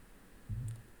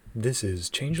This is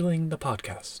Changeling the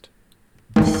Podcast.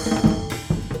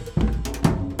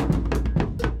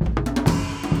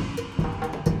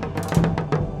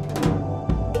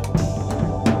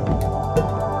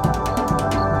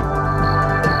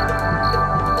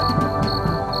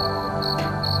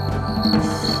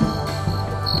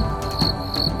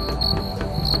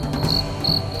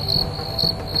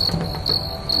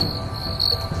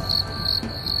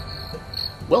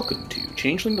 Welcome to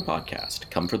Changeling the Podcast.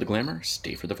 Come for the glamour,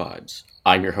 stay for the vibes.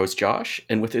 I'm your host, Josh,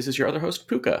 and with this is your other host,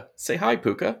 Puka. Say hi,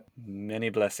 Puka. Many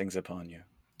blessings upon you.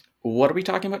 What are we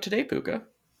talking about today, Puka?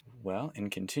 Well, in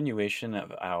continuation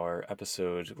of our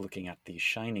episode looking at the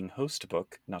Shining Host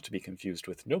book, not to be confused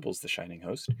with Noble's The Shining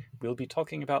Host, we'll be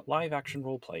talking about live-action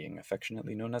role-playing,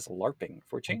 affectionately known as LARPing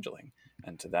for Changeling.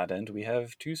 And to that end, we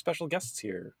have two special guests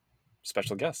here.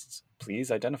 Special guests,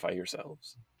 please identify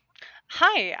yourselves.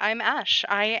 Hi, I'm Ash.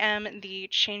 I am the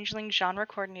Changeling Genre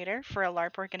Coordinator for a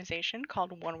LARP organization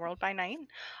called One World by Night.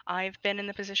 I've been in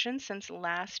the position since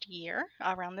last year,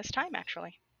 around this time,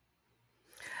 actually.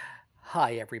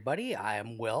 Hi, everybody. I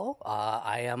am Will.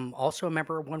 I am also a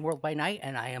member of One World by Night,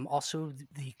 and I am also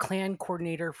the clan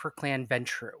coordinator for Clan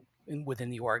Venture within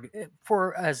the org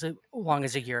for as long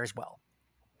as a year as well.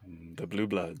 The Blue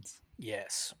Bloods.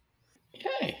 Yes.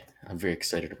 Yay! I'm very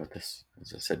excited about this.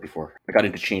 As I said before, I got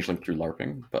into Changeling through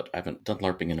LARPing, but I haven't done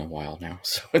LARPing in a while now,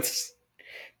 so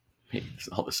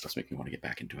all this stuff's making me want to get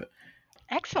back into it.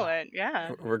 Excellent,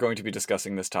 yeah. We're going to be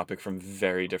discussing this topic from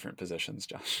very different positions,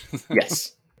 Josh.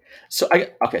 Yes. So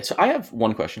I have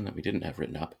one question that we didn't have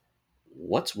written up.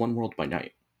 What's One World by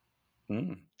Night?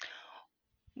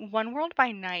 One World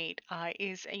by Night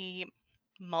is a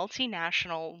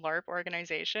multinational LARP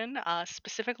organization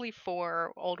specifically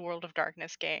for Old World of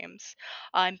Darkness games.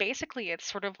 And basically,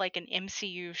 it's sort of like an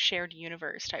MCU shared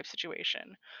universe type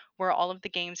situation where all of the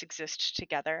games exist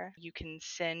together. You can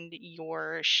send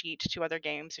your sheet to other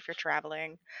games if you're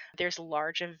traveling. There's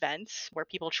large events where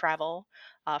people travel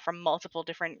from multiple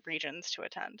different regions to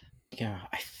attend. Yeah,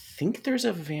 I think there's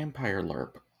a vampire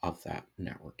LARP of that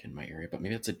network in my area, but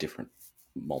maybe it's a different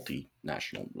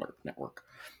multinational LARP network.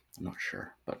 I'm not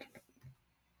sure, but...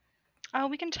 Oh,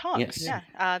 we can talk. Yes.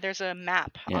 Yeah. There's a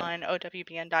map on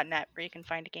owbn.net where you can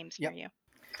find games near you.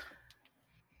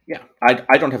 Yeah,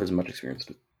 I don't have as much experience.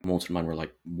 Most of mine were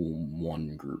like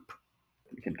one group.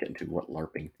 We can get into what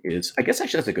LARPing is. I guess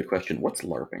actually that's a good question. What's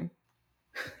LARPing?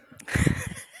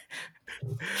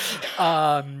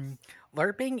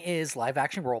 LARPing is live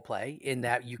action role play in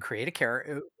that you create a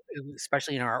character,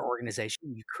 especially in our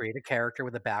organization, you create a character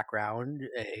with a background,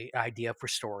 an idea for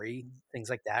story, things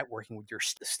like that, working with your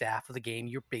staff of the game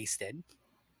you're based in.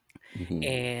 Mm-hmm.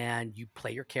 And you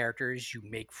play your characters, you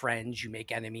make friends, you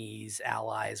make enemies,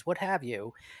 allies, what have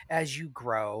you, as you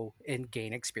grow and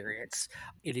gain experience.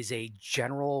 It is a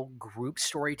general group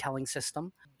storytelling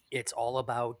system. It's all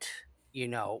about,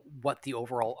 what the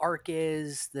overall arc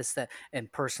is, this, that,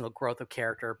 and personal growth of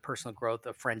character, personal growth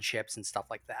of friendships and stuff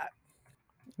like that.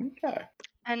 Okay.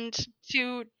 And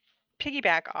to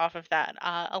piggyback off of that,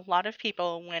 a lot of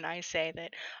people, when I say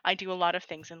that I do a lot of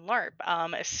things in LARP,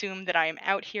 assume that I am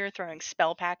out here throwing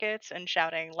spell packets and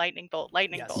shouting lightning bolt,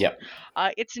 lightning bolt. Yep.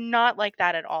 It's not like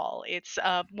that at all. It's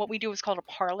what we do is called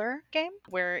a parlor game,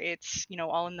 where it's,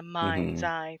 all in the mind's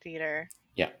eye theater.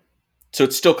 Yeah. So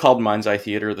it's still called Mind's Eye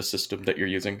Theater, the system that you're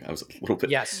using? I was a little bit...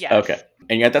 Yes. Okay.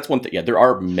 And yeah, that's one thing. Yeah, there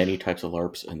are many types of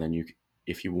LARPs, and then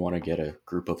if you want to get a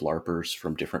group of LARPers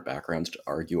from different backgrounds to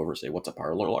argue over, say, what's a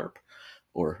parlor LARP?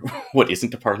 Or what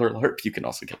isn't a parlor LARP, you can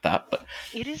also get that. But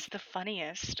it is the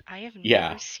funniest. I have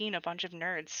never seen a bunch of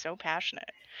nerds so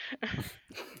passionate.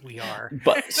 We are.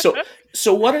 But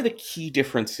so what are the key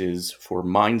differences for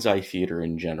Mind's Eye Theater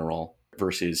in general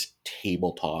versus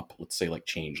tabletop, let's say like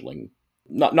Changeling?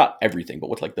 Not everything, but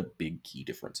what's like the big key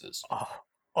differences?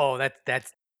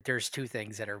 That's there's two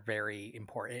things that are very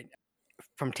important.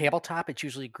 From tabletop, it's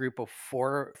usually a group of 4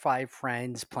 or 5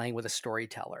 friends playing with a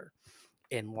storyteller.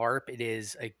 In LARP, it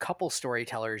is a couple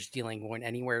storytellers dealing with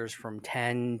anywhere from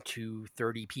 10 to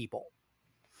 30 people.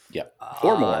 Yeah,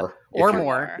 or more.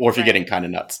 Or if you're getting kind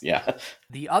of nuts, yeah.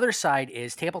 The other side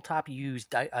is tabletop, you use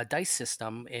a dice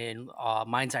system. In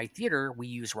Mind's Eye Theater, we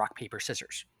use rock, paper,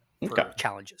 scissors for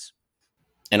challenges.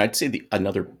 And I'd say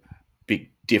another big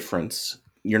difference,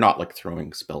 you're not like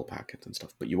throwing spell packets and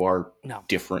stuff, but you are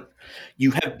different.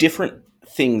 You have different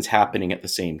things happening at the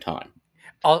same time.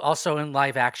 Also in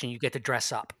live action, you get to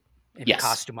dress up and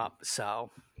costume up. So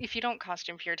if you don't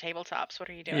costume for your tabletops, what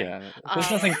are you doing? Yeah,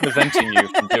 there's nothing preventing you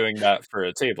from doing that for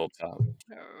a tabletop.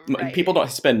 Right. People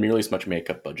don't spend nearly as much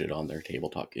makeup budget on their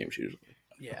tabletop games usually.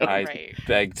 Yeah, I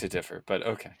beg to differ, but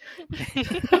okay.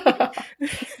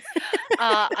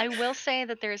 I will say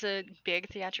that there's a big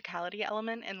theatricality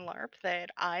element in LARP that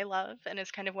I love and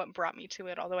is kind of what brought me to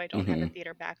it, although I don't have a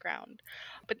theater background.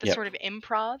 But the Yep. sort of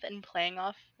improv and playing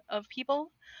off of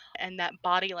people and that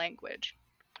body language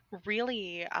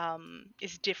really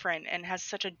is different and has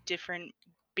such a different,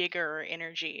 bigger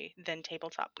energy than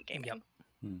tabletop Yep. gaming.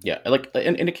 Yeah,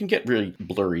 and it can get really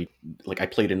blurry. Like I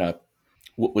played in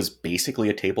what was basically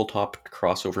a tabletop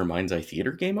crossover Mind's Eye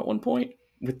Theater game at one point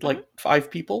with Mhm. 5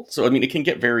 people. So I mean, it can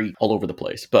get very all over the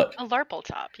place. But A LARPle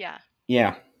top, yeah.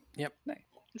 yeah, Yep.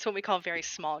 It's what we call very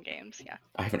small games, yeah.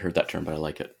 I haven't heard that term, but I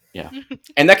like it. Yeah,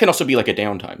 and that can also be like a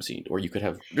downtime scene, or you could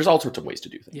have. There's all sorts of ways to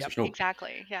do things. Yep. There's no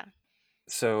Exactly, yeah.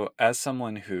 So, as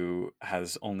someone who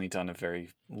has only done a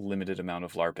very limited amount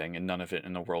of LARPing and none of it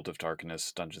in a World of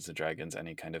Darkness, Dungeons and Dragons,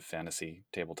 any kind of fantasy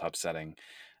tabletop setting,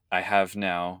 I have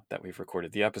now that we've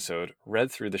recorded the episode,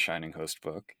 read through the Shining Host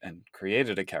book and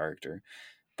created a character.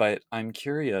 But I'm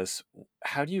curious,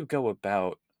 how do you go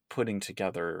about putting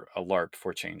together a LARP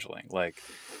for Changeling? Like,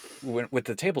 with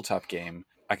the tabletop game,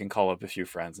 I can call up a few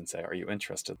friends and say, "Are you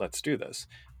interested? Let's do this."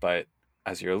 But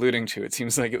as you're alluding to, it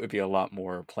seems like it would be a lot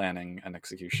more planning and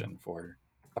execution for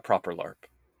a proper LARP.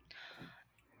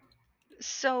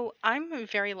 So I'm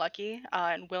very lucky,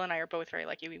 and Will and I are both very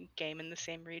lucky. We game in the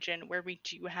same region where we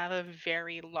do have a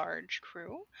very large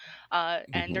crew,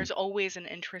 and there's always an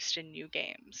interest in new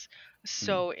games.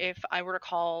 So if I were to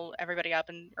call everybody up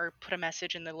and or put a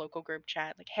message in the local group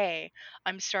chat like, "Hey,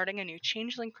 I'm starting a new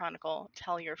Changeling Chronicle.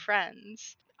 Tell your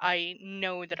friends." I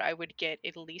know that I would get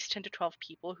at least 10 to 12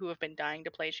 people who have been dying to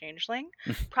play Changeling,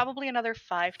 probably another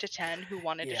 5 to 10 who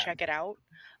wanted to Yeah. check it out,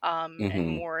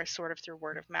 and more sort of through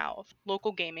word of mouth.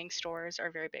 Local gaming stores are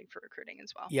very big for recruiting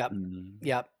as well. Yep.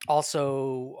 Yep.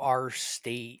 Also, our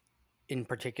state in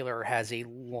particular has a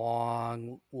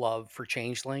long love for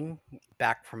Changeling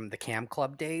back from the Cam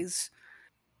Club days.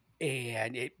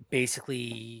 And it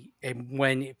basically, and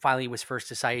when it finally was first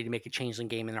decided to make a Changeling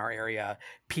game in our area,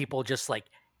 people just like,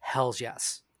 hells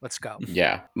yes, let's go.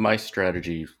 Yeah, my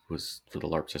strategy was for the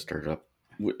LARPs I started up.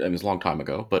 It was a long time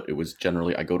ago, but it was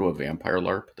generally I go to a vampire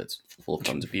LARP that's full of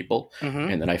tons of people,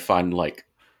 and then I find like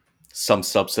some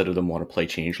subset of them want to play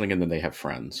Changeling, and then they have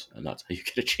friends, and that's how you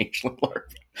get a Changeling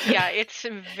LARP. Yeah, it's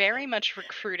very much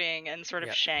recruiting and sort of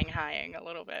Yep. Shanghaiing a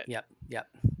little bit. Yep. Yep.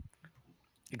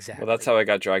 Exactly. Well, that's how I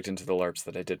got dragged into the LARPs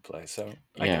that I did play. So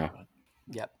I Yeah. get that.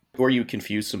 Yep. Or you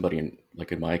confuse somebody, and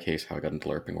like in my case, how I got into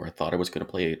LARPing, where I thought I was going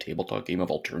to play a tabletop game of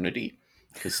Alternity,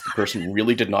 because the person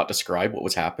really did not describe what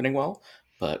was happening well,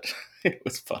 but it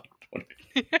was fun when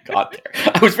I got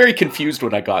there. I was very confused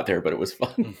when I got there, but it was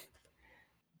fun.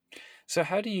 So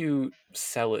how do you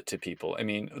sell it to people? I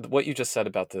mean, what you just said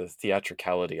about the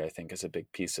theatricality, I think, is a big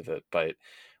piece of it. But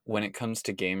when it comes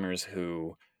to gamers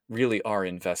who really are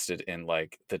invested in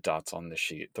like the dots on the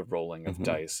sheet, the rolling of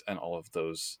dice, and all of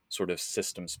those sort of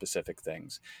system specific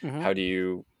things, how do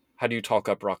you talk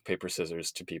up rock paper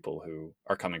scissors to people who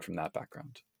are coming from that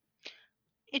background?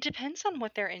 It depends on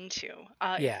what they're into.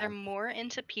 If they're more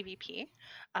into PvP,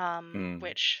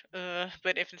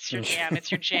 but if it's your jam,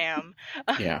 it's your jam.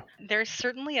 Yeah. There's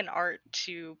certainly an art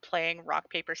to playing rock,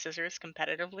 paper, scissors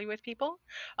competitively with people.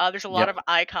 There's a lot Yep. of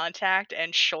eye contact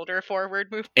and shoulder forward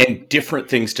movement. And different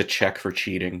things to check for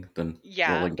cheating than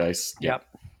rolling dice. Yep.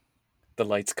 The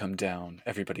lights come down,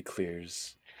 everybody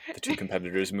clears. The two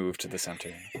competitors move to the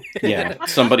center. Yeah.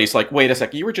 Somebody's like, wait a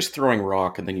second, you were just throwing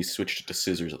rock and then you switched it to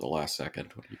scissors at the last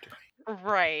second. What are you doing?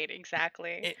 Right,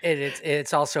 exactly.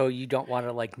 It's also, you don't want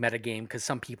to like metagame because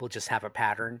some people just have a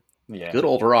pattern. Yeah. Good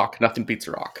old rock. Nothing beats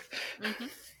rock.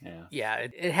 Yeah,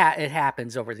 it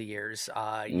happens over the years.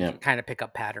 You kind of pick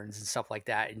up patterns and stuff like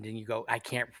that, and then you go, I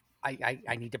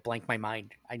need to blank my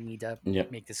mind. I need to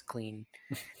make this clean.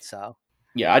 So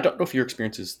yeah, I don't know if your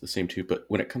experience is the same too, but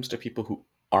when it comes to people who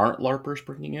aren't LARPers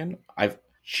bringing in, I've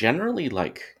generally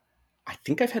I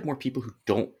think I've had more people who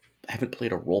haven't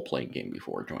played a role playing game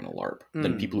before join a LARP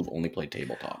than people who've only played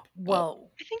tabletop. Well,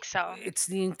 I think so. It's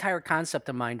the entire concept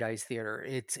of Mind Eyes Theater.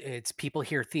 It's people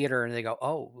hear theater and they go,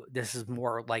 oh, this is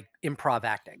more like improv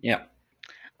acting. Yeah.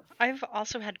 I've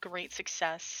also had great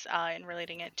success in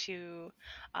relating it to.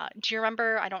 Do you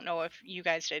remember? I don't know if you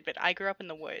guys did, but I grew up in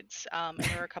the woods, and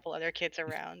there were a couple other kids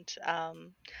around.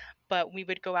 But we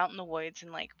would go out in the woods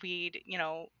and we'd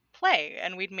play,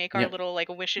 and we'd make our little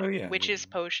witches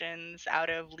potions out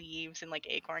of leaves and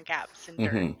acorn caps and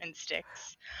dirt and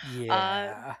sticks.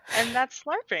 Yeah, and that's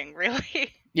LARPing,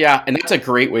 really. Yeah, and that's a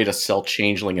great way to sell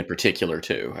Changeling in particular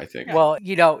too, I think. Well,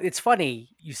 it's funny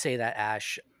you say that,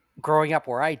 Ash. Growing up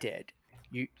where I did,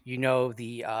 you know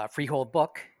the Freehold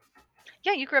book.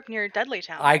 Yeah, you grew up near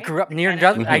Dudleytown. I right? grew up near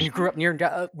Dudley. I grew up near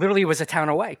literally, it was a town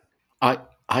away. I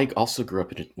I also grew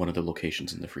up in one of the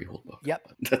locations in the Freehold book.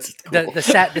 Yep. That's cool. The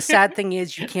sad thing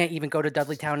is you can't even go to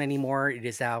Dudleytown anymore. It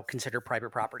is now considered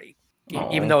private property,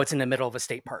 even though it's in the middle of a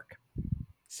state park.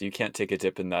 So you can't take a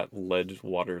dip in that lead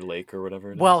water lake or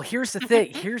whatever it is? Well, here's the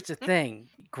thing.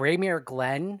 Greymere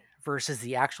Glen versus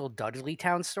the actual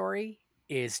Dudleytown story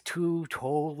is two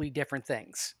totally different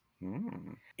things.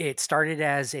 It started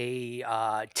as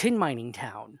a tin mining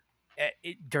town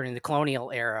during the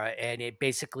colonial era, and it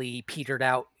basically petered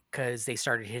out because they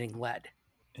started hitting lead.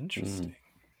 Interesting.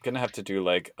 Gonna have to do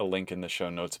like a link in the show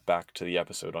notes back to the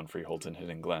episode on Freeholds and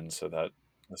Hidden Glen so that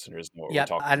listeners know what we're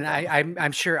talking and about.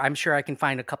 I'm sure I can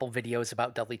find a couple videos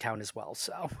about Dudleytown as well.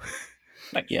 So,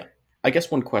 Nice. Yeah. I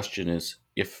guess one question is,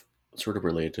 if sort of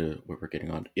related to what we're getting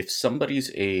on, if somebody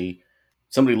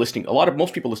listening,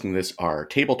 most people listening to this are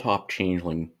tabletop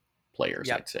changeling players,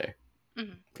 Yep. I'd say.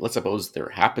 Mhm. Let's suppose there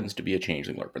happens to be a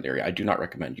changeling LARP in the area. I do not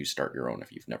recommend you start your own if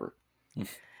you've never.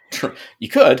 You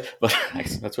could, but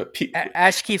that's what people.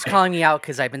 Ash keeps calling me out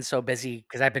because I've been so busy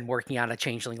because I've been working on a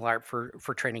changeling LARP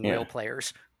for training real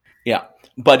players. Yeah,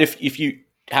 but if you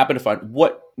happen to find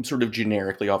what sort of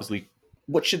generically, obviously,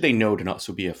 what should they know to not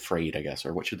so be afraid, I guess,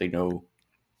 or what should they know?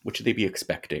 What should they be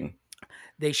expecting?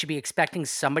 They should be expecting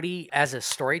somebody as a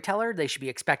storyteller. They should be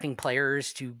expecting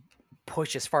players to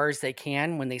push as far as they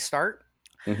can when they start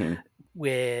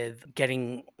with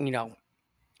getting,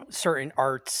 certain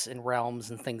arts and realms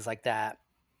and things like that.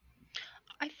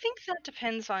 I think that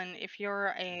depends on if you're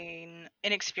an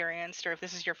inexperienced or if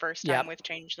this is your first Yep. time with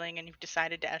Changeling and you've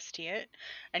decided to ST it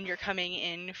and you're coming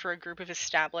in for a group of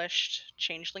established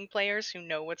Changeling players who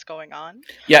know what's going on.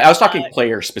 Yeah, I was talking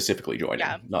players specifically joining,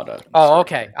 not a. Oh,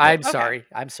 okay. storyteller. I'm Yeah. sorry.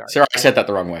 I'm sorry. Sorry, I said that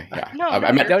the wrong way. Yeah. No,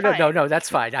 I meant you're fine. No,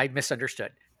 that's fine. I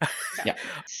misunderstood. Yeah.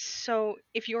 So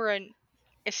if you're an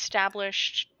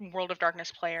established World of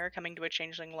Darkness player coming to a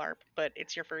Changeling LARP, but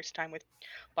it's your first time with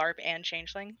LARP and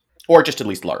Changeling, or just at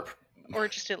least LARP. or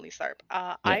just at least LARP,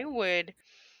 I would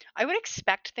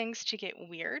expect things to get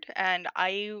weird, and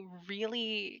I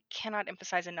really cannot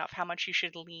emphasize enough how much you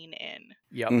should lean in.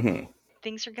 Yep.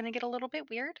 Things are going to get a little bit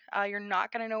weird. You're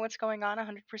not going to know what's going on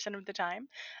 100% of the time.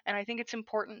 And I think it's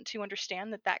important to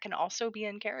understand that that can also be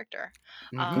in character.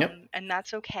 And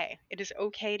that's okay. It is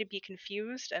okay to be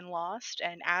confused and lost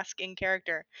and ask in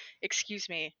character, excuse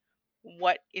me,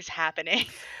 what is happening?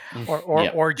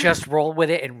 Or just roll with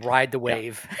it and ride the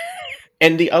wave.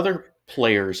 And the other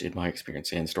players, in my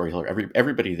experience, and storyteller,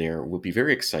 everybody there would be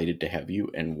very excited to have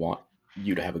you and want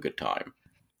you to have a good time.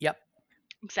 Yep.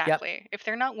 Exactly. If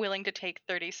they're not willing to take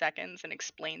 30 seconds and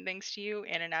explain things to you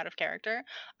in and out of character,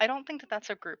 I don't think that that's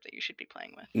a group that you should be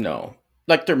playing with. No.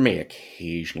 Like, there may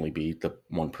occasionally be the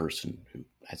one person who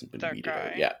hasn't been weeded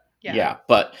out yet. Yeah,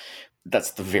 but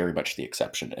that's very much the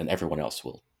exception, and everyone else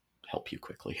will help you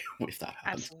quickly if that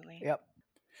happens. Absolutely. Yep.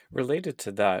 Related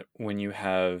to that, when you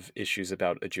have issues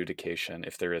about adjudication,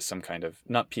 if there is some kind of,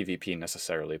 not PvP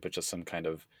necessarily, but just some kind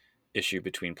of issue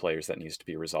between players that needs to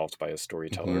be resolved by a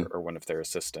storyteller or one of their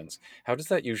assistants, how does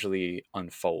that usually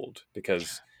unfold?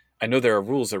 Because I know there are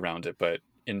rules around it, but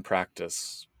in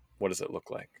practice, what does it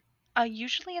look like?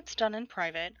 Usually it's done in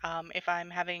private.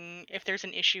 If there's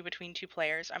an issue between two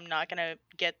players, I'm not gonna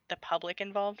get the public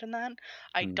involved in that.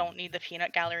 I don't need the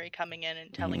peanut gallery coming in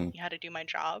and telling me how to do my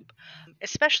job.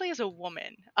 Especially as a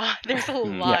woman, there's a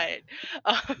lot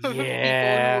of people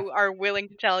who are willing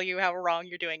to tell you how wrong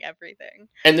you're doing everything.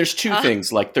 And there's two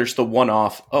things. Like, there's the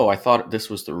one-off, oh, I thought this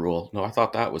was the rule. No, I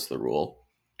thought that was the rule.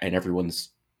 And everyone's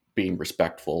being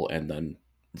respectful, and then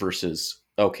versus,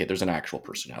 okay, there's an actual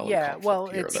personality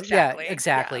conflict here.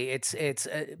 Exactly. It's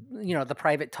the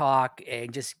private talk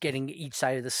and just getting each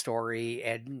side of the story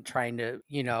and trying to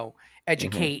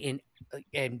educate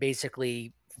and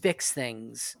basically fix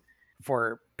things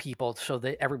for people so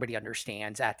that everybody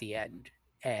understands at the end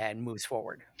and moves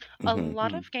forward. A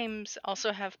lot of games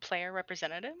also have player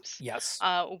representatives. Yes.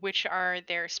 Which are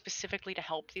there specifically to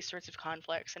help these sorts of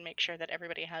conflicts and make sure that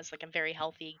everybody has like a very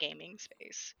healthy gaming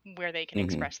space where they can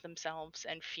express themselves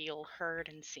and feel heard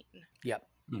and seen. Yep.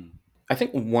 I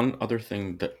think one other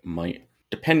thing that might,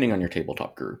 depending on your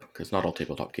tabletop group, because not all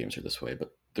tabletop games are this way,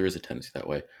 but there is a tendency that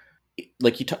way.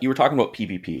 Like you were talking about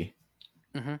PvP,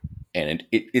 and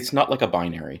it's not like a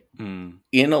binary. In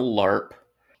a LARP,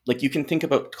 like, you can think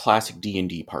about classic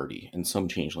D&D party and some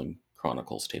Changeling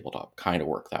Chronicles tabletop kind of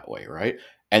work that way, right?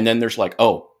 And then there's like,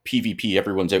 oh, PvP,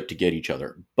 everyone's out to get each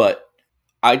other. But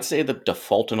I'd say the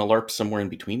default in a LARP somewhere in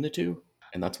between the two,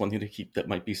 and that's one thing to keep that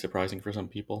might be surprising for some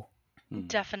people.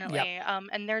 Definitely.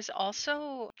 And there's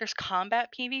combat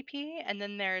PvP, and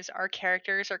then there's our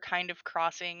characters are kind of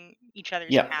crossing each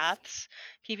other's paths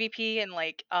PvP, and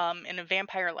like in a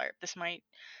vampire LARP, this might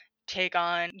take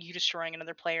on you destroying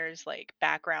another player's like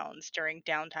backgrounds during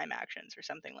downtime actions or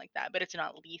something like that, but it's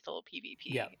not lethal PvP.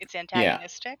 Yeah. It's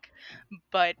antagonistic,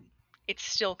 but it's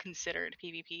still considered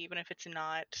PvP even if it's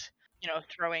not,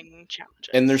 throwing challenges.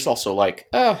 And there's also like,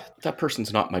 that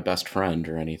person's not my best friend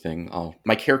or anything.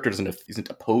 My character isn't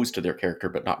opposed to their character,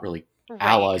 but not really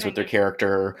allies with their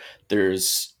character.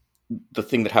 There's the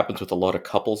thing that happens with a lot of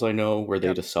couples I know where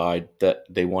they decide that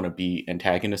they want to be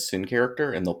antagonists in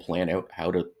character, and they'll plan out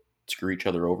how to screw each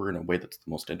other over in a way that's the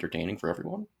most entertaining for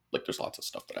everyone. Like, there's lots of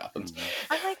stuff that happens.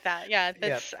 I like that. Yeah,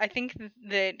 I think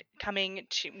that coming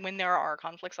to when there are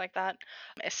conflicts like that,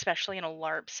 especially in a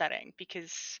LARP setting,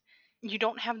 because you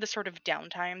don't have the sort of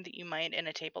downtime that you might in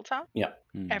a tabletop. Yeah.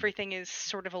 Everything is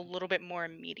sort of a little bit more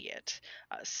immediate.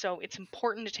 So it's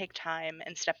important to take time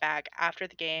and step back after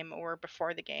the game or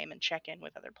before the game and check in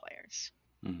with other players.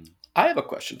 I have a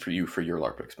question for you for your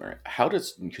LARP experience.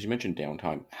 Because you mentioned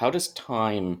downtime, how does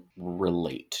time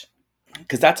relate?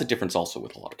 Because that's a difference also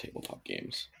with a lot of tabletop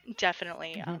games.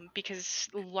 Definitely, because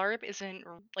LARP isn't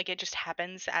like it just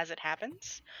happens as it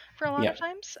happens for a lot of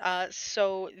times.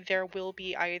 So there will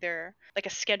be either like a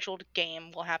scheduled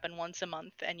game will happen once a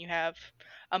month, and you have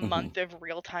a month of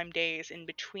real-time days in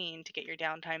between to get your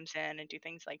downtimes in and do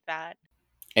things like that.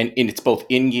 And it's both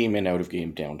in-game and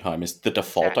out-of-game downtime is the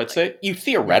default. Exactly. I'd say you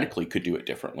theoretically could do it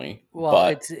differently. Well,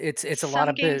 but it's a some lot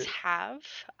of games have,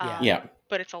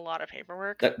 but it's a lot of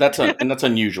paperwork. That's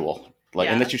unusual. Like,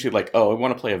 and that's usually like, oh, I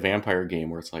want to play a vampire game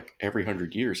where it's like every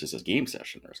 100 years is a game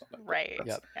session or something. Right.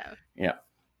 Yeah.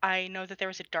 I know that there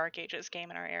was a Dark Ages game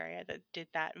in our area that did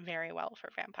that very well for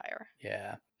vampire.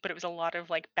 Yeah. But it was a lot of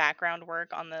like background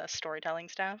work on the storytelling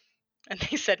staff, and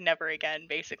they said never again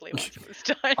basically once it was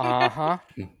done.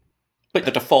 But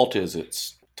the default is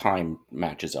it's time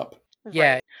matches up.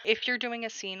 Yeah. Right. If you're doing a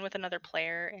scene with another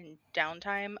player in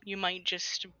downtime, you might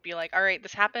just be like, all right,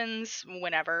 this happens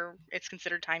whenever it's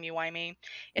considered timey-wimey.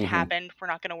 It happened. We're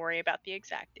not going to worry about the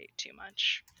exact date too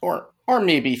much. Or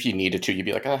maybe if you needed to, you'd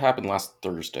be like, that happened last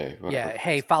Thursday. Whatever. Yeah.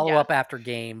 Hey, follow up after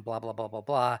game, blah, blah, blah, blah,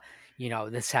 blah.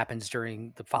 This happens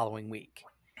during the following week.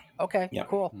 Okay,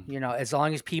 cool. As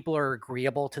long as people are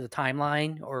agreeable to the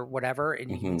timeline or whatever, it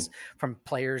means from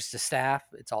players to staff,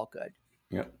 it's all good.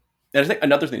 Yeah. And I think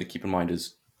another thing to keep in mind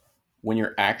is when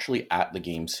you're actually at the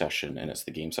game session and it's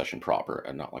the game session proper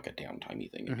and not like a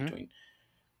downtimey thing in between,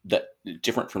 that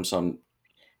different from some,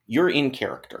 you're in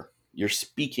character. You're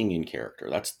speaking in character.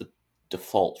 That's the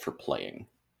default for playing.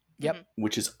 Yep.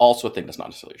 Which is also a thing that's not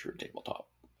necessarily true in tabletop.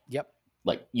 Yep.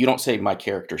 Like, you don't say my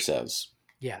character says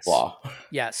yes. blah.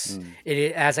 Yes.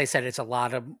 It, as I said, it's a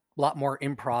lot more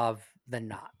improv than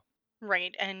not.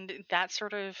 Right, and that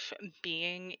sort of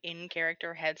being in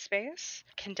character headspace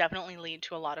can definitely lead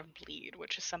to a lot of bleed,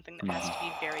 which is something that has to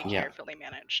be very carefully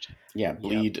managed. Yeah,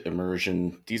 bleed,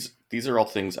 immersion. These are all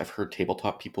things I've heard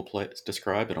tabletop people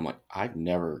describe, and I'm like, I've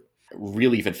never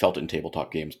really even felt it in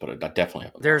tabletop games, but I definitely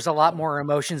haven't. There's a lot more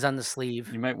emotions on the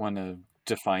sleeve. You might want to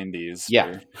define these.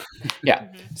 Yeah.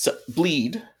 So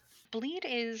bleed. Bleed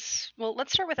is, well,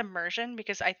 let's start with immersion,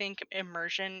 because I think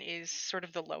immersion is sort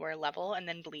of the lower level, and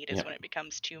then bleed is when it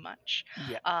becomes too much.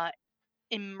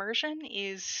 Immersion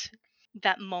is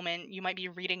that moment you might be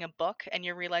reading a book and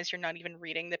you realize you're not even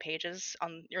reading the pages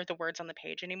or the words on the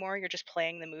page anymore. You're just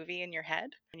playing the movie in your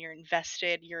head, and you're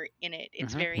invested, you're in it.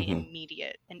 It's very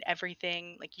immediate, and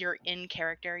everything, like, you're in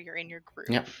character, you're in your groove.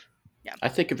 Yeah. I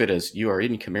think of it as you are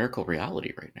in chimerical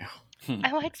reality right now.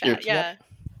 I like that. Yeah.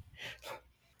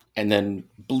 And then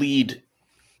bleed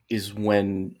is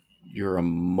when your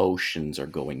emotions are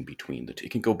going between the two.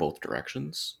 It can go both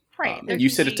directions. Right. You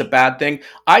said it's a bad thing.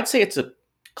 I'd say it's a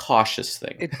cautious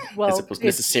thing, as opposed to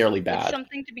necessarily bad. It's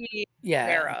something to be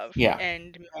aware of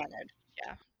and manage.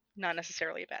 Yeah. Not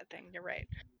necessarily a bad thing. You're right.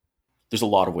 There's a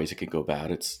lot of ways it could go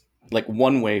bad. It's like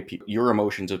one way your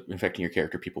emotions affecting your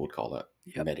character, people would call that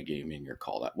metagaming or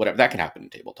call that whatever. That can happen in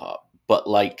tabletop. But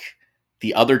like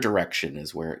the other direction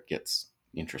is where it gets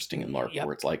interesting in LARP,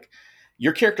 where it's like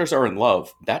your characters are in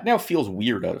love. That now feels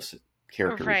weird out of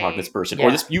character to talk to this person,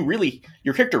 or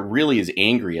your character really is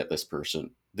angry at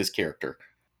this character.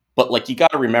 But like, you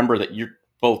got to remember that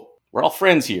we're all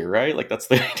friends here, right? Like, that's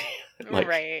the idea. Like,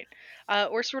 right.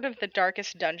 Or sort of the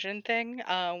darkest dungeon thing,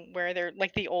 where they're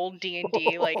like the old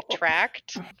D&D like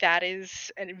tract. That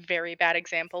is a very bad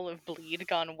example of bleed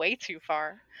gone way too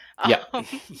far.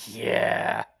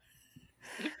 Yeah.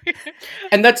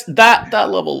 And that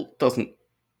level doesn't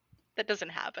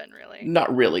happen, really.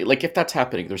 Not really. Like, if that's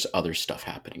happening, there's other stuff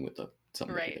happening with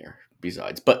somebody there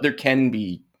besides. But it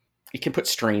can put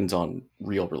strains on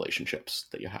real relationships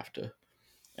that you have to,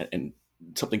 and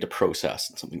something to process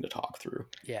and something to talk through.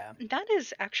 Yeah. That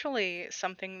is actually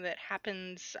something that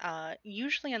happens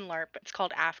usually in LARP. It's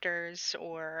called afters,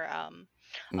 or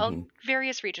Hmm.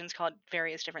 various regions call it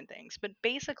various different things. But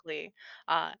basically,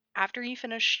 after you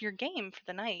finish your game for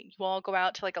the night, you all go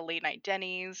out to like a late night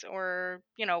Denny's, or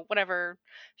whatever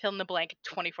fill in the blank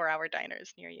 24-hour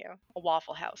diners near you, a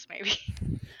Waffle House maybe.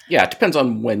 Yeah, it depends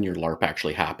on when your LARP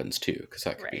actually happens too, because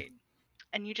that could be. Right.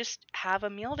 And you just have a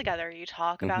meal together. You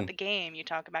talk about Hmm. the game, you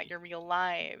talk about your real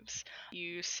lives.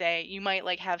 You might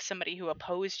like have somebody who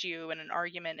opposed you in an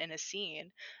argument in a scene,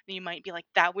 and you might be like,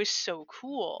 that was so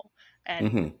cool. And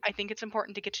Hmm. I think it's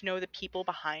important to get to know the people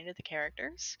behind the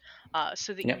characters,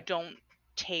 so that Yeah, you don't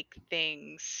take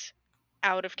things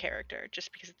out of character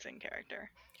just because it's in character.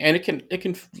 and it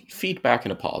can feed back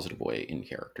in a positive way in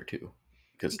character too,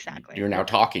 because Exactly. you're now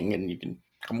talking and you can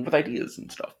come up with ideas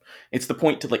and stuff. It's the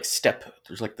point to like step.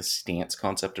 There's like the stance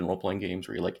concept in role playing games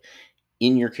where you're like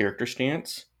in your character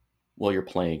stance while you're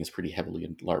playing is pretty heavily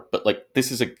in LARP. But like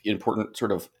this is an important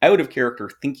sort of out of character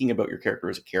thinking about your character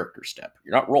as a character step.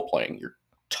 You're not role playing. You're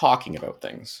talking about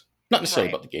things, not necessarily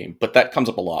Right. about the game, but that comes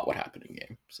up a lot. What happened in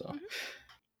game? So Mhm.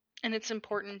 And it's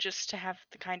important just to have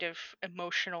the kind of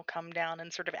emotional come down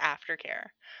and sort of aftercare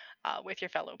with your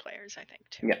fellow players, I think,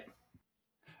 too. yeah.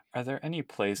 Are there any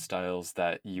play styles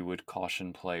that you would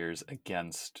caution players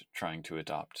against trying to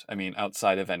adopt? I mean,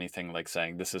 outside of anything like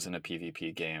saying this isn't a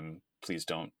PvP game, please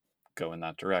don't go in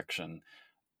that direction.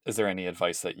 Is there any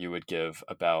advice that you would give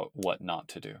about what not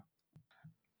to do?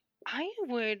 I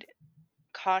would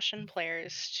caution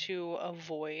players to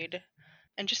avoid,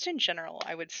 and just in general,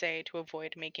 I would say to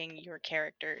avoid making your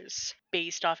characters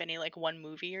based off any like one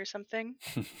movie or something.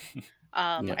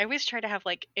 Yeah. I always try to have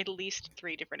like at least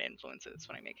 3 different influences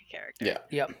when I make a character. Yeah.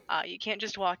 Yep. You can't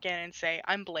just walk in and say,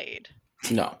 I'm Blade.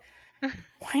 No. Why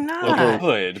Well, you Although- not?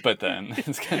 could, but then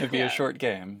it's going to be a Yeah. short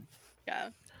game.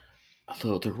 Yeah.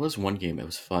 Although there was one game that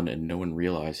was fun and no one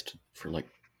realized for like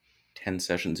 10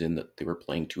 sessions in that they were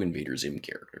playing two Invader Zim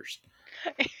characters.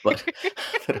 But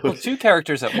that Well, was, 2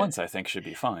 characters at once, I think, should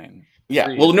be fine. yeah.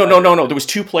 3 Well, is no. better. There was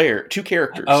two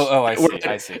characters. Oh, I that were- see.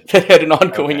 I see. That had an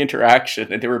ongoing Okay.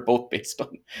 interaction, and they were both based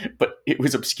on. But it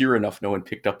was obscure enough, no one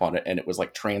picked up on it, and it was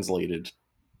like translated.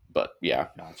 But yeah,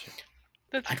 Gotcha.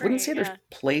 That's I great. wouldn't say there's Yeah.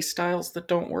 play styles that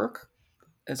don't work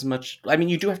as much. I mean,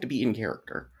 you do have to be in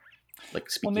character, like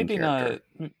Well, speaking character.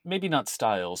 maybe not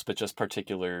styles, but just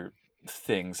particular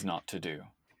things not to do.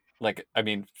 Like, I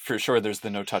mean, for sure, there's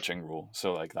the no touching rule,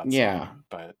 so like that's Yeah. fine.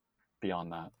 But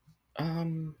beyond that,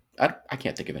 I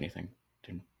can't think of anything.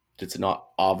 It's not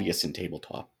obvious in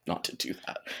tabletop not to do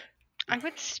that. I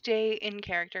would stay in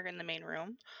character in the main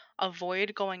room.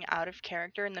 Avoid going out of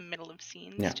character in the middle of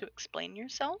scenes Yeah. to explain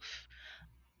yourself.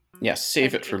 Yeah,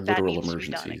 save And it for if that literal needs to be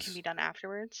done, it can emergencies. be done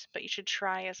afterwards. But you should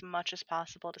try as much as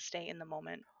possible to stay in the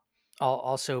moment. I'll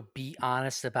also be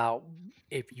honest about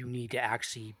if you need to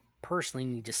actually personally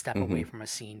need to step away Mhm. from a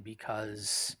scene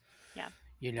because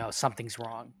Yeah. something's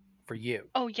wrong for you.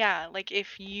 Oh, yeah. Like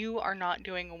if you are not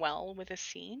doing well with a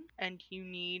scene and you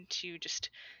need to just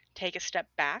take a step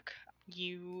back,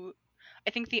 I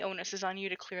think the onus is on you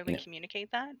to clearly Yeah.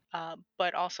 communicate that.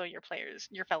 But also your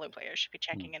fellow players should be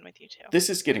checking in with you too. This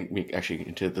is getting me actually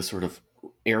into the sort of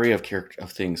area of character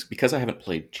of things because I haven't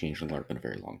played Changeling LARP in a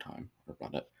very long time or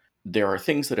run it. There are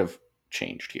things that have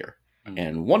changed here,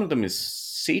 and one of them is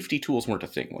safety tools weren't a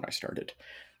thing when I started,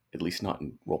 at least not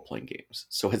in role playing games.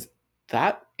 So has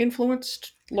that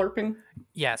influenced LARPing?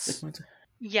 Yes.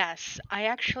 Yes, I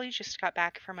actually just got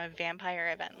back from a vampire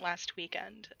event last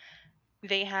weekend.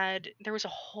 There was a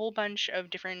whole bunch of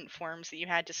different forms that you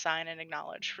had to sign and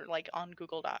acknowledge for like on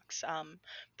Google Docs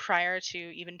prior to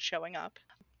even showing up.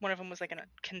 One of them was like a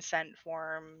consent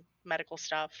form, medical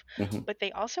stuff, Mhm. but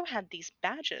they also had these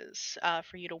badges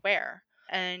for you to wear.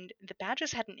 And the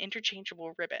badges had an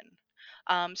interchangeable ribbon.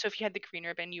 So if you had the green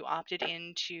ribbon, you opted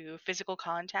into physical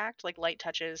contact, like light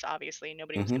touches. Obviously,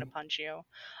 nobody was going to Mhm. punch you,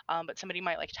 but somebody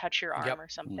might like touch your arm Yep. or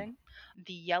something.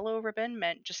 The yellow ribbon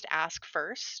meant just ask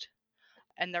first,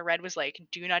 and the red was like,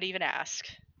 do not even ask.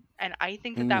 And I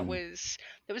think that was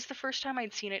the first time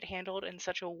I'd seen it handled in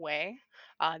such a way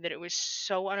that it was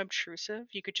so unobtrusive.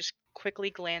 You could just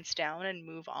quickly glance down and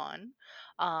move on,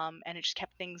 and it just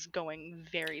kept things going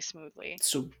very smoothly.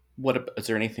 So is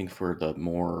there anything for the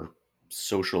more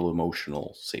social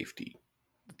emotional safety?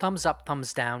 Thumbs up,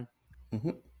 thumbs down.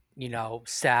 Mhm.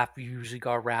 Staff usually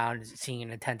go around seeing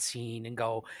an intense scene and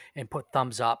go and put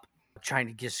thumbs up, trying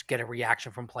to just get a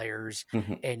reaction from players.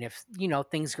 Mhm. And if,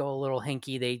 things go a little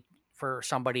hinky, they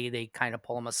kind of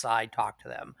pull them aside, talk to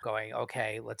them, going,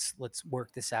 okay, let's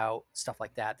work this out, stuff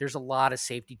like that. There's a lot of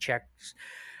safety checks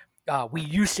We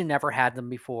used to never had them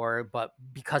before, but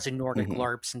because of Nordic Mhm.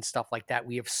 LARPs and stuff like that,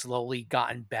 we have slowly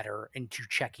gotten better into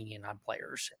checking in on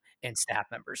players and staff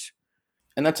members.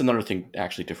 And that's another thing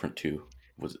actually different too.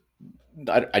 Was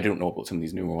I don't know about some of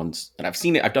these newer ones, and I've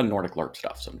seen it. I've done Nordic LARP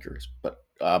stuff, so I'm curious. But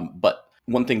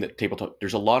one thing that tabletop,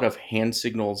 there's a lot of hand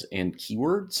signals and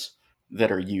keywords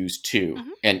that are used too,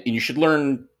 Mhm. and you should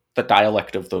learn the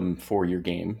dialect of them for your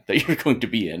game that you're going to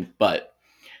be in. But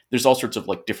there's all sorts of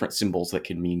like different symbols that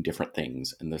can mean different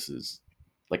things, and this is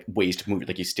like ways to move it.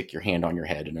 Like you stick your hand on your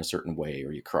head in a certain way,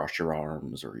 or you cross your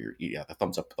arms, or you're the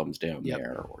thumbs up, thumbs down Yep.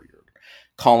 there, or you're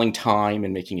calling time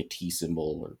and making a T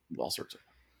symbol, or all sorts of.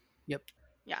 Yep.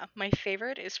 Yeah, my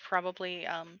favorite is probably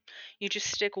you just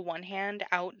stick one hand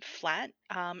out flat,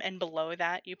 and below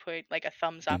that you put like a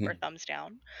thumbs up or Mhm. thumbs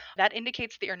down. That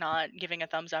indicates that you're not giving a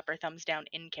thumbs up or thumbs down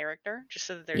in character, just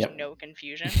so that there's Yep. no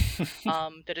confusion.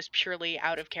 That is purely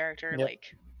out of character, Yep.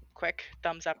 like quick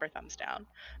thumbs up or thumbs down.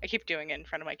 I keep doing it in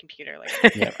front of my computer, like I'm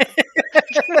looking Yep.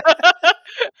 around.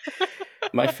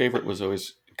 My favorite was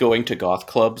always going to goth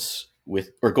clubs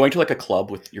with, or going to like a club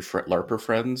with your LARPer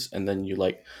friends, and then you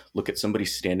like look at somebody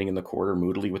standing in the corner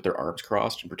moodily with their arms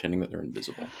crossed and pretending that they're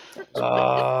invisible. That was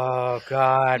Oh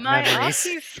God, My memories.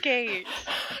 obfuscate.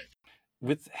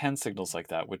 With hand signals like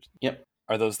that, which Yep.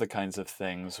 are those the kinds of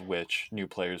things which new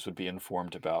players would be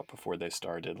informed about before they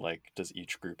started? Like, does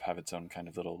each group have its own kind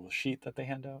of little sheet that they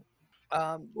hand out?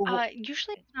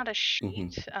 Usually it's not a Hmm.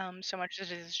 sheet, so much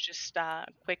as it is just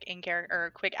quick in character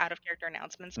or quick out of character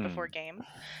announcements before Mm. game.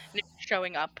 And if you're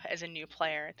showing up as a new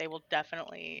player, they will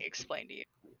definitely explain to you.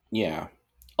 Yeah.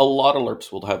 A lot of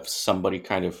LARPs will have somebody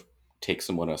kind of take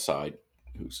someone aside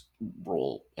whose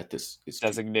role at this is to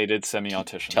Designated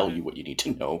semi-autician. tell Mhm. you what you need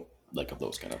to know, like of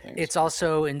those kind of things. It's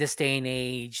also in this day and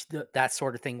age that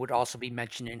sort of thing would also be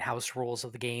mentioned in house rules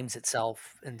of the games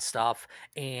itself and stuff,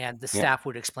 and the Yeah. staff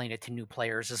would explain it to new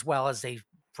players as well as they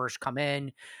first come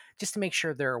in, just to make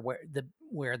sure they're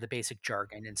aware the basic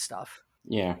jargon and stuff.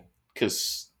 Yeah.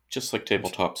 Because just like I'm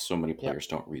sh- tabletops, so many Yep. players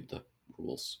don't read the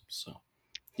rules, so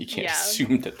you can't Yeah.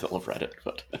 assume that they'll have read it.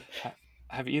 But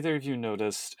Have either of you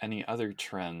noticed any other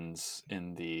trends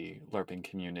in the LARPing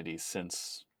community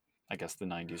since, I guess, the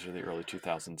 90s or the early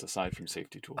 2000s, aside from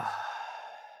safety tools?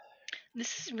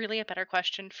 This is really a better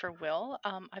question for Will.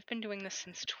 I've been doing this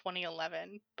since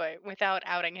 2011, but without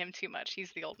outing him too much,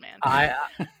 he's the old man. I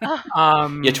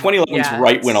yeah, 2011 is yeah,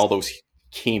 right when all those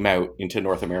came out into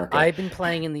North America. I've been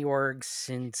playing in the org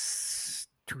since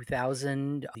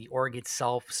 2000. The org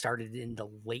itself started in the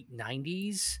late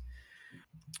 90s.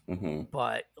 Hmm.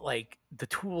 But like the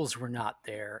tools were not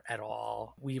there at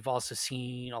all. We've also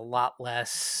seen a lot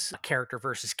less character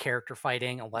versus character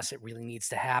fighting unless it really needs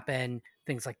to happen,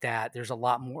 things like that. There's a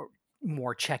lot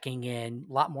more checking in,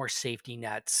 a lot more safety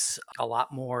nets, a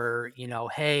lot more,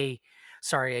 hey,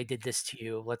 sorry I did this to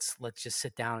you. Let's just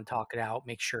sit down and talk it out,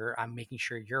 make sure I'm making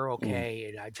sure you're Mm. okay,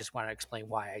 and I just want to explain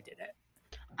why I did it.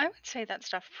 I would say that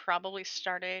stuff probably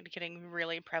started getting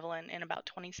really prevalent in about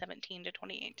 2017 to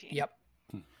 2018. Yep.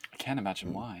 I can't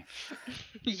imagine why.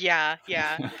 Yeah,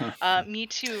 yeah. Me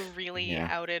Too really Yeah.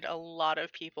 outed a lot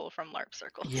of people from LARP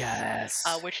circles. Yes.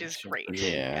 Which is Sure. great.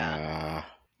 Yeah.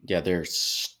 Yeah, there's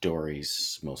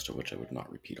stories, most of which I would not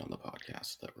repeat on the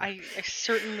podcast. That were, I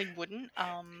certainly wouldn't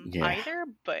yeah. either,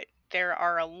 but there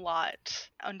are a lot.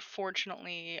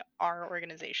 Unfortunately, our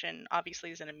organization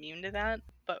obviously isn't immune to that,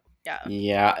 but yeah.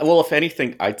 Yeah. Well, if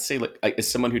anything, I'd say like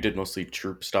as someone who did mostly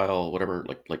troop style, whatever,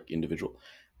 like individual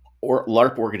or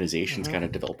LARP organizations Mhm. kind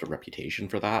of developed a reputation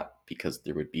for that because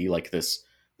there would be like this,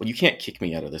 well, you can't kick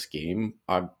me out of this game.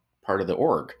 I'm part of the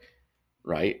org,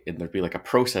 right? And there'd be like a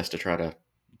process to try to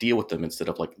deal with them instead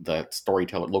of like the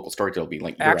local storyteller being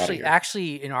like, you're out of here.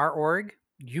 Actually, in our org,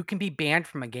 you can be banned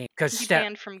from a game because You can be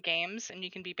banned from games and you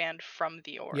can be banned from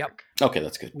the org. Yep. Okay,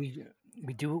 that's good. we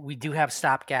do have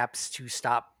stop gaps to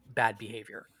stop bad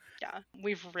behavior. Yeah,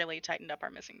 we've really tightened up our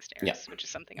missing stairs, Yeah. which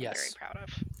is something I'm very Yes. proud of.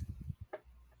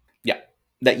 Yeah.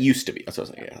 That used to be. That's what I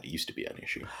was saying. Yeah, it used to be an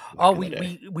issue. Oh, back in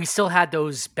the day. we still had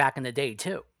those back in the day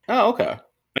too. Oh, okay.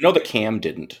 I know the cam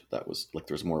didn't. That was like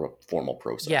there's more of a formal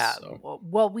process. Yeah. So.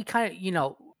 Well, we kind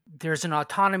of there's an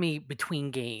autonomy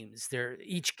between games.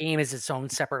 Each game is its own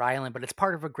separate island, but it's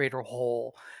part of a greater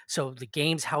whole. So the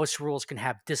game's house rules can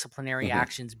have disciplinary Mhm.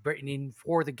 actions written in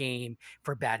for the game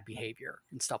for bad behavior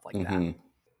and stuff like that. Mhm.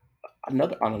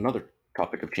 Another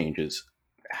topic of changes,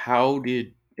 how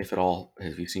did, if at all,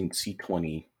 have you seen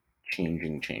C20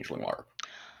 changing Changeling LARP?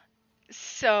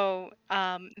 So,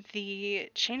 the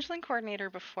Changeling coordinator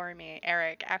before me,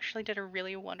 Eric, actually did a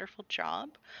really wonderful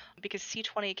job because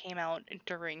C20 came out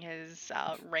during his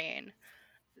reign.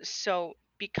 So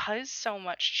because so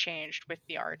much changed with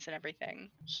the arts and everything,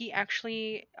 he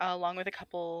actually, along with a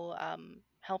couple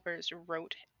helpers,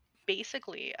 wrote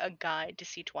basically a guide to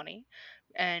C20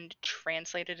 and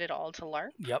translated it all to LARP.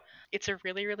 Yep. It's a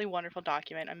really, really wonderful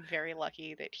document. I'm very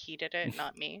lucky that he did it,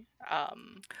 not me.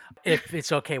 If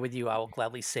it's okay with you, I will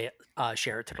gladly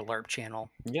share it to the LARP channel.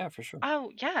 Yeah, for sure.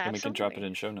 Oh, yeah, And we can drop it absolutely.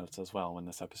 in show notes as well when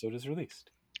this episode is released.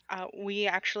 We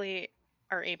actually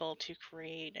are able to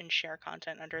create and share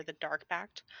content under the Dark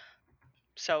Pact.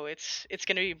 So it's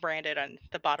going to be branded on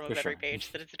the bottom For of every sure.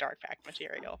 page that it's a Dark Pact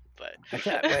material, but Wait,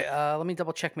 let me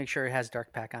double check, make sure it has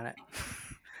Dark Pack on it.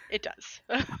 it does.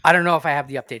 I don't know if I have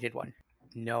the updated one.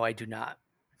 No, I do not.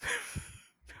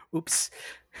 Oops.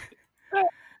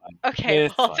 Okay,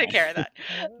 It's I'll take fine. care of that.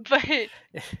 But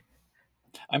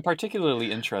I'm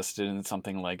particularly interested in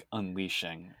something like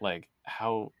unleashing. Like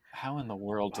how in the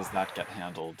world does that get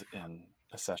handled in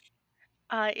a session?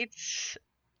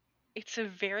 it's a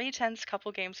very tense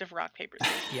couple games of rock paper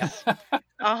scissors.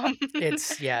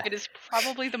 Yep. Yeah. It is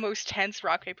probably the most tense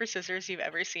rock paper scissors you've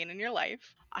ever seen in your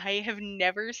life. I have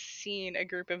never seen a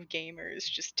group of gamers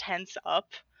just tense up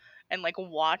and like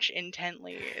watch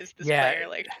intently as this player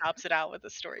like chops it out with a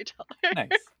storyteller. Nice.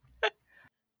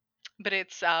 But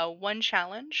it's one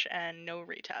challenge and no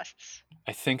retests.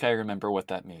 I think I remember what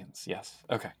that means. Yes.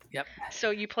 Okay. Yep.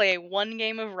 So you play one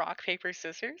game of rock paper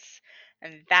scissors,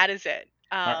 and that is it.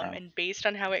 And based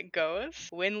on how it goes,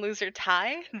 win, lose, or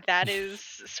tie, that is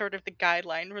sort of the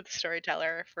guideline for the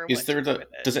storyteller for Is what there to do with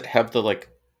it. does it have the like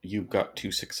you got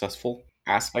too successful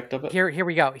aspect of it? Here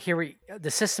we go.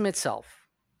 The system itself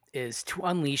is to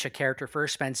unleash a character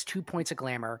first spends 2 points of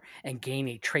glamour and gain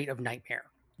a trait of nightmare.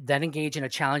 Then engage in a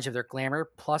challenge of their glamour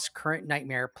plus current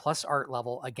nightmare plus art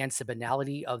level against the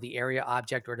banality of the area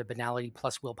object or the banality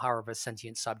plus willpower of a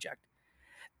sentient subject.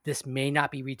 This may not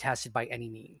be retested by any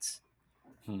means.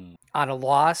 On a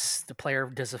loss, the player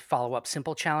does a follow-up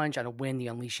simple challenge. On a win, the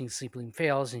unleashing sleeping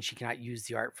fails and she cannot use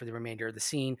the art for the remainder of the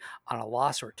scene. On a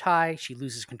loss or tie, she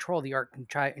loses control of the art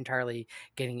entirely,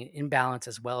 getting an imbalance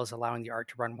as well as allowing the art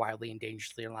to run wildly and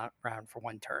dangerously around for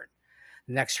one turn.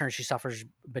 The next turn, she suffers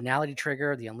banality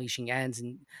trigger. The unleashing ends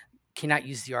and cannot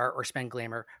use the art or spend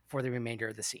glamour for the remainder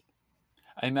of the scene.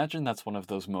 I imagine that's one of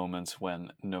those moments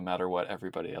when no matter what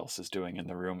everybody else is doing in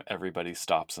the room, everybody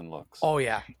stops and looks. Oh,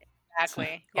 yeah.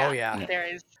 Exactly. Yeah. Oh, yeah. There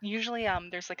is usually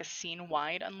there's like a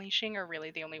scene-wide unleashing, or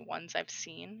really the only ones I've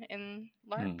seen in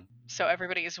LARP. So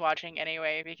everybody is watching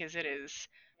anyway because it is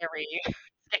very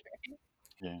scary.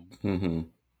 Yeah. Mm-hmm.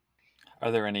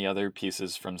 Are there any other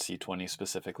pieces from C20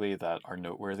 specifically that are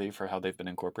noteworthy for how they've been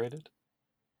incorporated?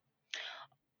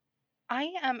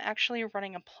 I am actually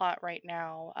running a plot right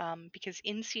now because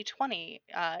in C20,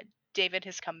 David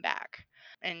has come back,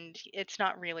 and it's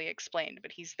not really explained,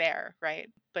 but he's there, right?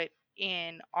 But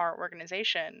in our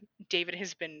organization, David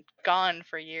has been gone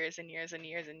for years and years and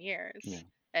years and years. Yeah.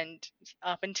 And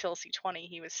up until C20,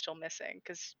 he was still missing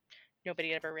because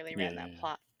nobody ever really ran that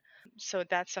plot. So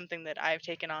that's something that I've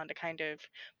taken on to kind of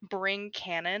bring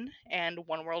canon and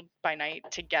One World by Night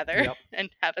together and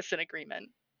have us in agreement.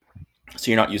 So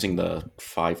you're not using the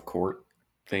 5-court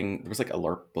thing? There was like a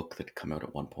LARP book that had come out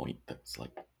at one point that's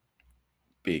like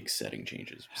big setting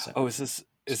changes. Oh, is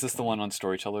this the one on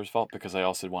Storyteller's Vault? Because I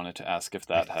also wanted to ask if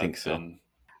that had been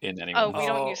in anyone's. Oh, we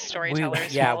don't use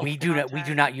Storyteller's Vault. We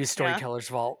do not use Storyteller's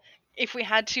Vault. If we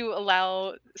had to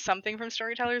allow something from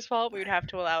Storyteller's Vault, we would have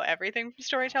to allow everything from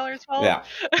Storyteller's Vault. Yeah.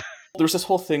 There was this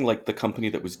whole thing, like the company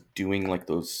that was doing like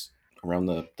those around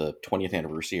the 20th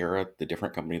anniversary era, the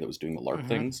different company that was doing the LARP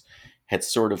things had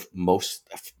sort of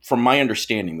from my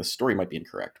understanding, the story might be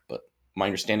incorrect, but my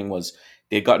understanding was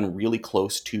they had gotten really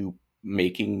close to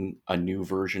making a new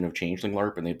version of Changeling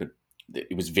LARP, and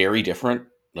it was very different.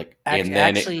 Like, I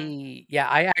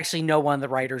actually know one of the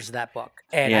writers of that book,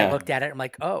 and I looked at it. I'm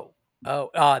like,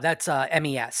 that's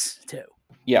MES too.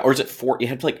 Yeah, or is it 4? It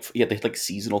had they had like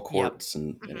seasonal courts,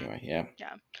 and anyway, yeah.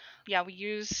 We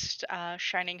used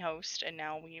Shining Host, and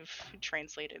now we've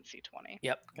translated C20.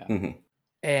 Yep. Mm-hmm.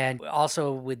 And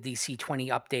also with the C20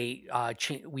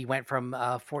 update, we went from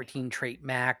 14 trait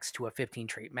max to a 15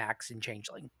 trait max in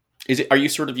Changeling. Are you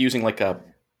sort of using like a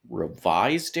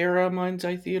revised era Mind's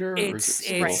Eye Theater?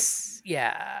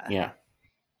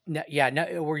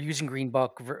 No, we're using Green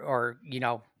Book or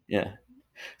Yeah.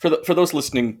 For those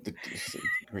listening,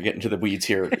 we're getting to the weeds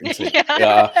here.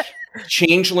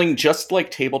 Changeling, just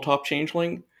like tabletop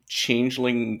Changeling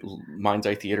Mind's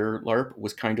Eye Theater LARP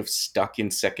was kind of stuck in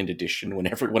 2nd edition when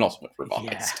everyone else went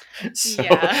revised.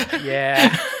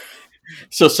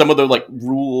 So some of the like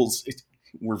rules,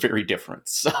 were very different.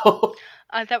 So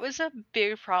That was a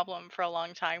big problem for a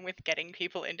long time with getting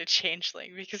people into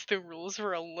Changeling because the rules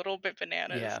were a little bit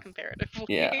bananas Yeah. comparatively.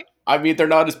 yeah, I mean they're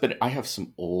not as I have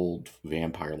some old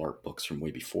Vampire LARP books from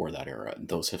way before that era, and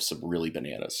those have some really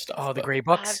bananas stuff. Oh, the But gray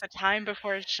books. The time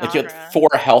before like you had genre. 4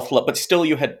 health but still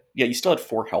you still had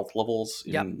 4 health levels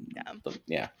Yep. in Yeah. the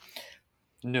yeah.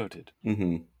 Noted.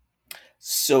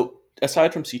 So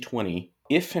aside from C20,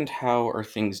 if and how are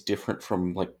things different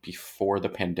from like before the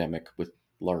pandemic with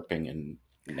LARPing and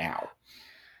now?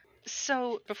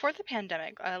 So before the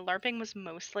pandemic, LARPing was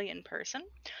mostly in person.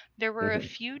 There were a Mhm.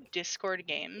 few Discord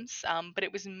games, but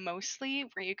it was mostly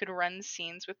where you could run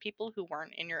scenes with people who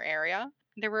weren't in your area.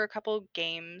 There were a couple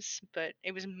games, but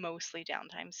it was mostly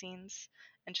downtime scenes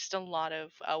and just a lot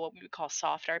of what we would call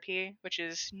soft RP, which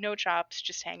is no chops,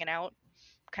 just hanging out,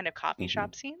 kind of coffee Mhm.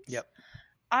 shop scenes. Yep.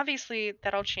 Obviously,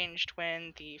 that all changed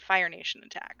when the Fire Nation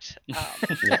attacked.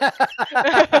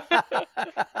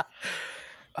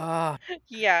 uh,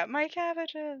 Yeah, my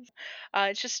cabbages.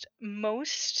 It's just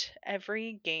most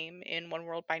every game in One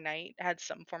World by Night had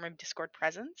some form of Discord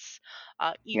presence.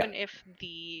 Yeah. Even if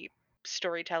the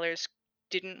storytellers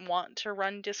didn't want to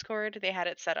run Discord, they had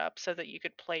it set up so that you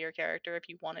could play your character if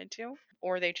you wanted to,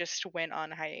 or they just went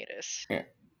on hiatus. Yeah.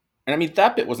 And I mean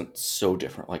that bit wasn't so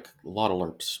different. Like a lot of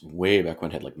LARPs way back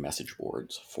when had like message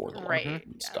boards for the LARP Right. and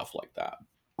Yeah. stuff like that.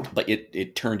 But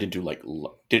it turned into like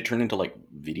did it turn into like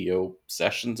video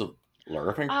sessions of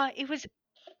LARPing? It was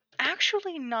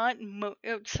actually not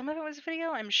some of it was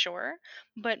video, I'm sure,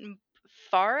 but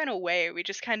far and away we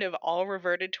just kind of all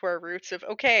reverted to our roots of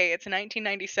okay, it's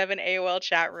 1997 AOL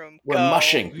chat room, We're go.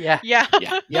 mushing. yeah. Yeah.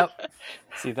 Yeah. Yep.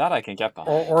 See, that I can get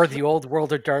Or behind. the old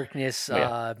World of Darkness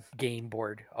Yeah. game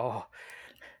board. Oh,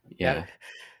 Yeah. that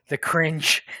the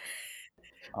cringe.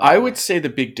 I Oh, would say the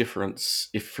big difference,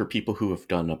 if for people who have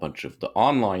done a bunch of the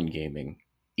online gaming,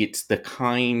 it's the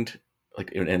kind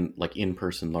like and like in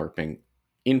person LARPing.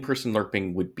 In person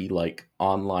LARPing would be like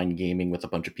online gaming with a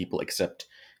bunch of people, except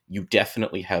you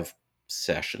definitely have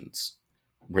sessions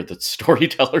where the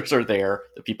storytellers are there,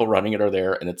 the people running it are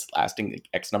there, and it's lasting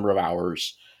X number of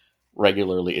hours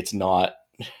regularly. It's not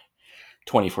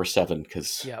 24/7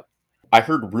 because Yep. I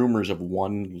heard rumors of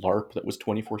one LARP that was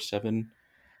 24/7.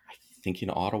 I think in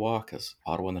Ottawa, because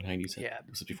Ottawa in the 90s, Yeah.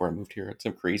 this was before I moved here, had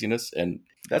some craziness, and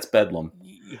that's bedlam.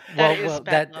 That Well, is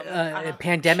that bedlam.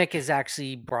 pandemic has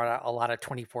actually brought out a lot of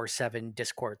 24/7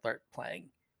 Discord playing,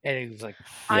 and it was like, Yeah.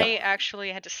 I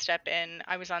actually had to step in.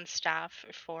 I was on staff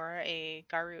for a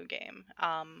Garu game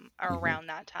Hmm. around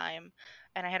that time,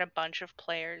 and I had a bunch of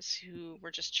players who were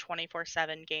just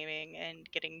 24/7 gaming and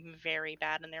getting very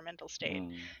bad in their mental state.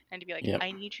 mm. And to be like, Yep.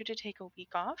 I need you to take a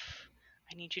week off.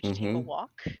 I need you to take a Hmm.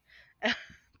 walk.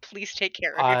 Please take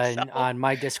care of on yourself.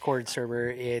 my Discord server,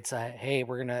 it's hey,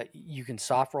 you can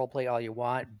soft role play all you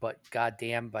want, but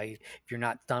goddamn, if you're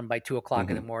not done by 2 o'clock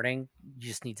in Hmm. the morning, you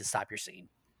just need to stop your scene.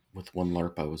 With one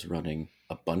LARP I was running,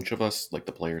 a bunch of us, like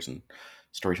the players and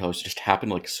storytellers, just happened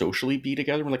to like socially be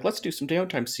together. We're like, let's do some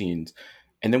downtime scenes.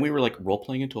 And then we were like role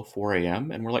playing until 4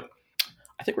 a.m. And we're like,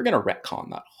 I think we're going to retcon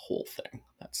that whole thing.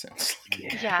 That sounds like a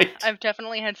good Yeah, idea. I've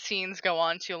definitely had scenes go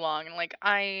on too long and like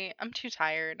I'm too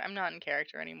tired. I'm not in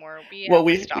character anymore. We Well,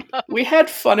 have to stop. we had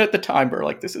fun at the time, but we're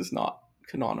like, this is not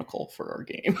canonical for our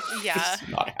game. Yeah. This does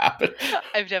not happen.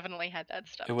 I've definitely had that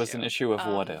stuff It was too. an issue of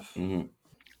what if. Hmm.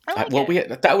 I like Well,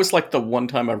 it. that was like the one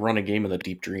time I run a game of the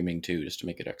Deep Dreaming too, just to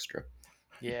make it extra.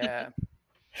 Yeah.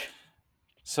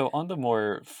 So, on the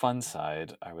more fun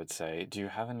side, I would say, do you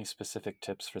have any specific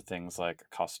tips for things like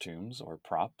costumes or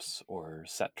props or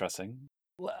set dressing?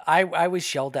 I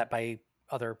was yelled at by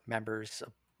other members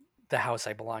of the house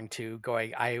I belong to,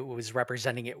 going, I was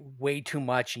representing it way too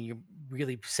much, and you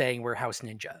really saying we're House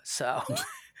Ninja. So,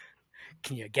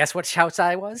 can you guess which house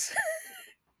I was?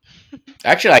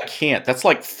 Actually, I can't. That's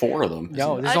like 4 of them, isn't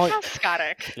No, it? there's only It's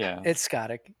Scotic. Yeah. it's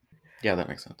Scotic, Yeah, that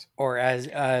makes sense. or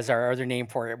as our other name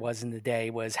for it was in the day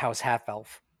was House Half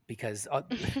Elf, because the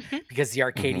Hmm.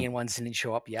 Arcadian ones didn't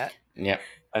show up yet. Yeah.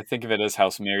 I think of it as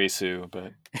House Mary Sue,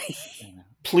 but you know.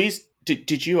 Please,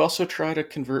 did you also try to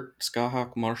convert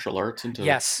Skahawk martial arts into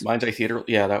Yes. Mind's Eye Theater?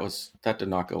 Yeah, that did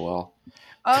not go well.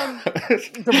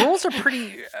 The rules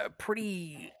are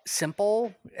pretty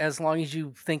simple as long as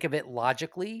you think of it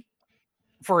logically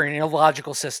for an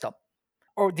illogical system.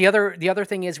 Or the other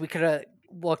thing is we could have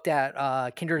looked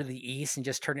at Kindred of the East and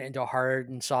just turned it into a hard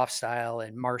and soft style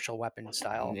and martial weapon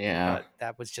style, Yeah. but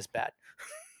that was just bad.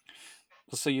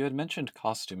 So you had mentioned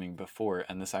costuming before,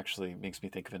 and this actually makes me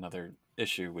think of another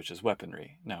issue, which is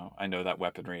weaponry. Now, I know that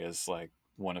weaponry is like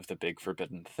one of the big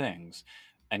forbidden things,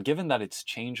 and given that it's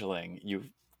changeling,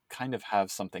 you've kind of have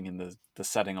something in the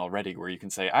setting already where you can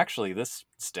say, actually, this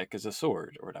stick is a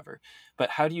sword or whatever.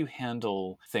 But how do you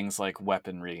handle things like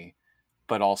weaponry,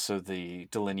 but also the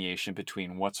delineation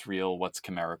between what's real, what's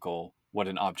chimerical, what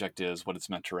an object is, what it's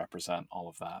meant to represent, all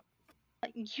of that?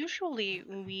 Usually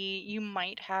you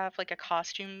might have like a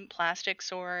costume plastic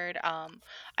sword. I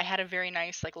had a very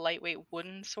nice like lightweight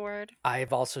wooden sword.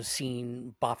 I've also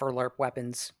seen buffer LARP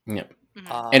weapons. Yeah.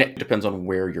 Mhm. And it depends on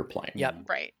where you're playing. Yep.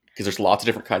 Right. Because there's lots of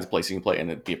different kinds of places you can play,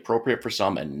 and it'd be appropriate for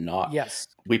some and not. Yes.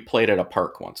 We played at a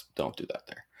park once. Don't do that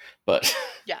there. But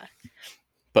Yeah.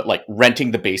 but like renting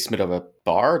the basement of a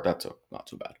bar, that's not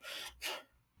so bad.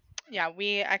 Yeah,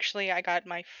 I got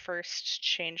my first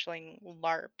changeling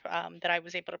LARP that I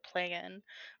was able to play in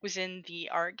was in the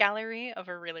art gallery of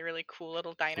a really, really cool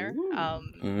little diner.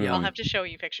 I'll have to show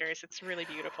you pictures. It's really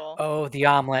beautiful. Oh, the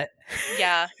omelet.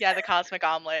 Yeah, the cosmic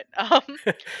omelet.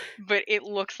 But it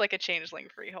looks like a changeling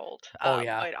freehold. Oh,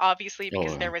 yeah. But obviously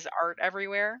because yeah. there was art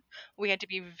everywhere, we had to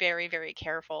be very, very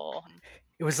careful.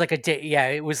 It was like a day. Yeah,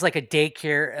 it was like a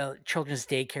daycare, children's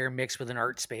daycare mixed with an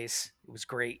art space. It was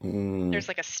great. There's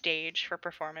like a stage for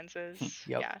performances.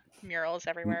 Yep. Yeah, murals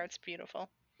everywhere. It's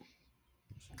beautiful.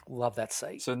 Love that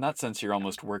site. So in that sense, you're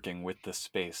almost working with the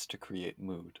space to create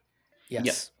mood.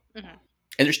 Yes. Mhm.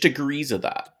 And there's degrees of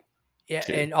that. Yeah,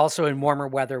 too. and also in warmer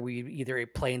weather, we either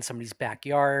play in somebody's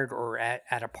backyard or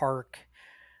at a park.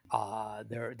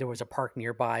 There was a park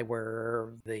nearby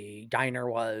where the diner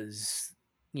was,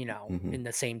 in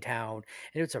the same town,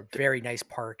 and it was a very nice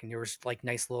park, and there was like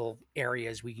nice little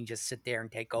areas we can just sit there and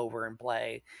take over and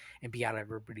play and be out of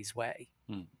everybody's way.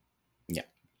 Yeah.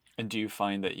 And do you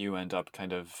find that you end up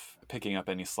kind of picking up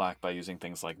any slack by using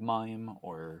things like mime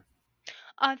or?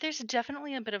 There's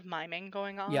definitely a bit of miming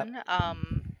going Yep.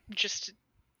 on. Just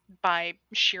by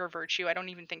sheer virtue. I don't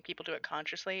even think people do it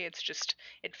consciously. It's just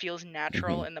it feels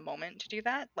natural in the moment to do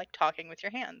that, like talking with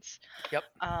your hands. Yep.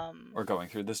 Or going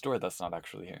through this door that's not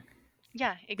actually here.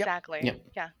 Yeah, exactly. Yep.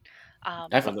 Yeah. Or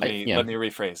let me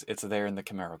rephrase. It's there in the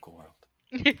chimerical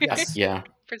world. Yes. Yeah.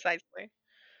 Precisely.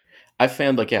 I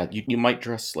found like you might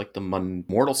dress like the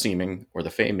mortal seeming or the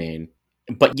fey main,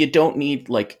 but you don't need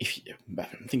like if you,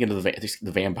 I'm thinking of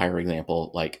the vampire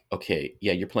example. Like, okay,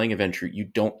 yeah, you're playing adventure. You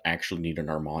don't actually need an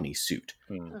Armani suit,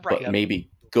 Right. but maybe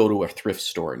go to a thrift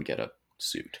store and get a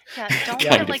suit. Yeah, don't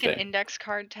kind put of like an thing. index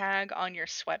card tag on your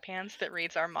sweatpants that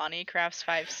reads Armani Crafts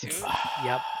 5 suit.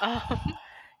 Yep.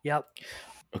 Yep.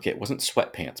 Okay, it wasn't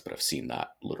sweatpants, but I've seen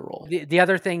that literal. The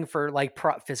other thing for like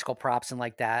physical props and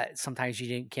like that, sometimes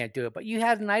you can't do it, but you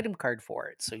had an item card for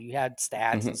it, so you had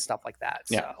stats and stuff like that.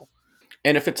 Yeah. So,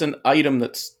 and if it's an item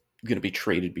that's going to be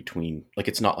traded between, like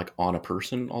it's not like on a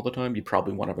person all the time, you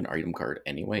probably want to have an item card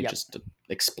anyway, just to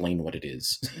explain what it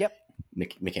is. Yep.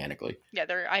 Mechanically. Yeah,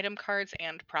 there are item cards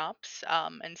and props.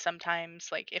 And sometimes,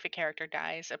 like if a character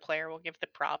dies, a player will give the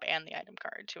prop and the item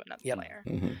card to another player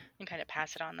and kind of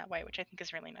pass it on that way, which I think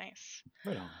is really nice.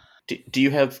 Right on. Do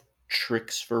you have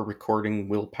tricks for recording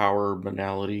willpower,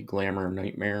 banality, glamour,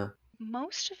 nightmare?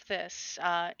 Most of this,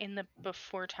 in the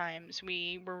before times,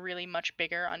 we were really much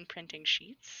bigger on printing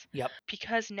sheets. Yep.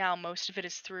 Because now most of it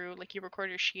is through, like, you record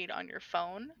your sheet on your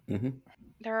phone.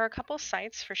 There are a couple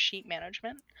sites for sheet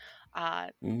management.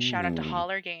 Shout out to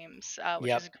Holler Games,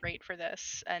 which is great for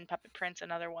this, and Puppet Print's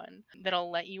another one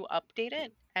that'll let you update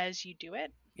it as you do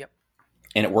it. Yep.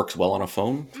 And it works well on a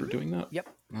phone for doing that? Yep.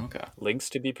 Okay.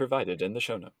 Links to be provided in the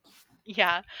show notes.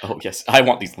 Yeah. Oh, yes. I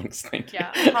want these links. Thank you.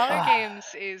 Yeah. Holler Games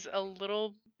is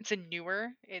it's a newer,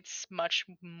 it's much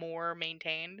more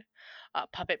maintained.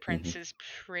 Puppet Prince is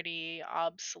pretty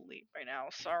obsolete by now.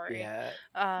 Sorry. Yeah.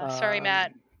 Sorry,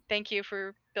 Matt. Thank you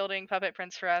for building Puppet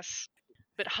Prince for us.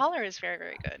 But Holler is very,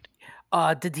 very good.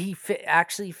 Did he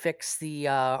actually fix the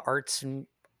arts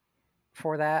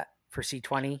for that for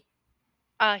C20?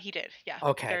 He did. Yeah.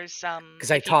 Okay. There's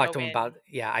because I talked to him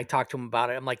about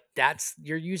it. I'm like,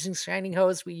 you're using Shining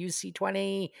Hose. We use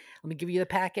C20. Let me give you the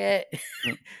packet.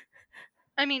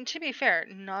 I mean, to be fair,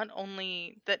 not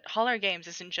only that Holler Games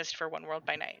isn't just for One World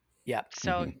by Night. Yeah.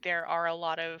 So there are a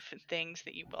lot of things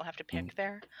that you will have to pick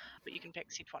there, but you can pick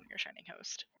C20 or Shining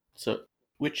Host. So,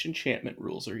 which enchantment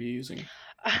rules are you using?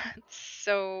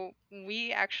 So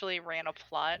we actually ran a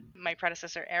plot. My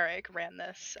predecessor Eric ran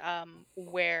this,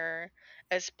 where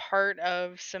as part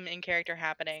of some in-character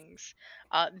happenings,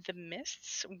 the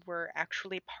mists were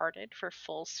actually parted for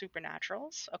full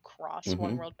supernaturals across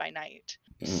One World by Night.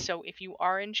 So if you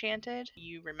are enchanted,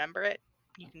 you remember it.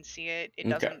 You can see it. It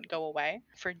doesn't go away.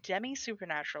 For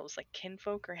demi-supernaturals like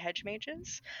kinfolk or hedge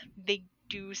mages, they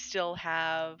do still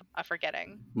have a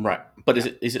forgetting. Right. But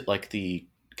is it like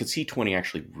because C20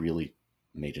 actually really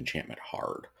made enchantment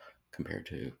hard. compared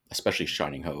to especially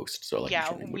Shining Host. So like Yeah,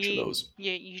 determining which of those.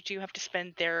 you do have to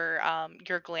spend their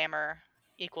your glamour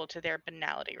equal to their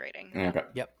banality rating. Yeah. Okay.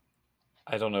 Yep.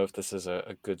 I don't know if this is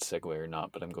a good segue or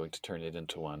not, but I'm going to turn it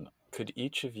into one. Could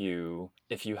each of you,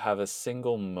 if you have a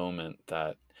single moment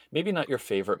that, maybe not your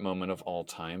favorite moment of all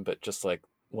time, but just like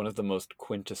one of the most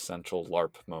quintessential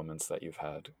LARP moments that you've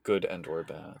had, good and or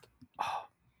bad?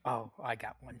 Oh, I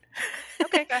got one.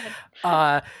 Okay, go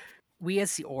ahead. We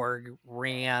as the org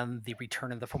ran the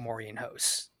Return of the Fomorian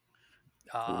hosts,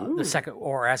 the Ooh. second,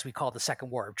 or as we call the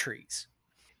Second War of Trees.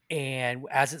 And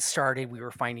as it started, we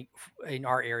were fighting in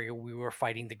our area. We were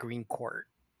fighting the Green Court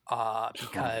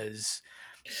because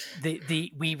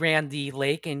we ran the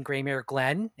lake in Greymere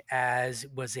Glen as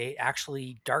was a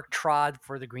actually dark trod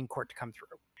for the Green Court to come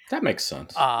through. That makes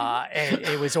sense. And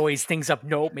it was always things up.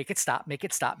 No, make it stop, make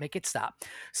it stop, make it stop.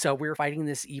 So we were fighting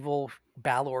this evil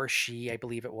Balor She, I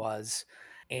believe it was,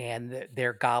 and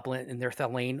their goblin and their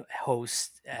Thelane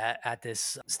host at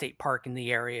this state park in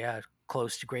the area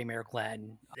close to Greymere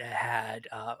Glen that had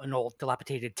an old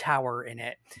dilapidated tower in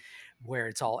it where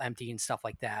it's all empty and stuff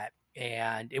like that.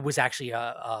 And it was actually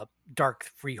a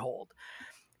dark freehold.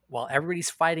 While everybody's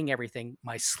fighting everything,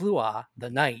 my Slua, the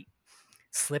knight,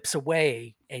 slips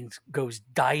away and goes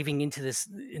diving into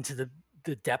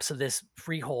the depths of this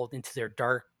freehold into their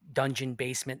dark dungeon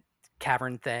basement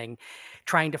cavern thing,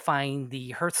 trying to find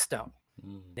the Hearthstone.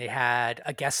 They had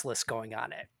a guest list going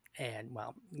on it. And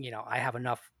well, I have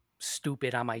enough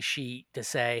stupid on my sheet to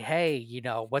say, hey,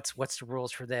 what's the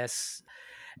rules for this?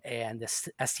 And this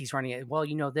ST's running it. Well,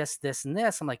 this, and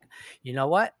this. I'm like, you know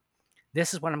what?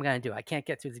 This is what I'm going to do. I can't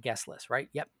get through the guest list, right?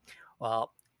 Yep.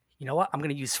 Well, you know what? I'm going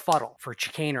to use Fuddle for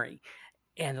chicanery.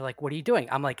 And they're like, what are you doing?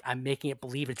 I'm like, I'm making it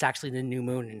believe it's actually the new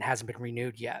moon and hasn't been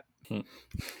renewed yet.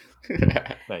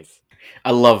 Nice.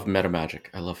 I love meta magic.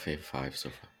 I love Fave 5 so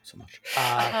much.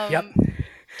 Yep.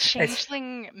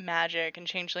 Changeling magic and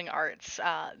changeling arts,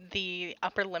 the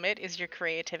upper limit is your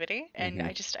creativity, and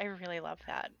I really love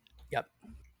that. Yep.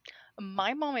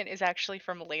 My moment is actually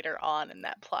from later on in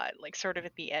that plot, like sort of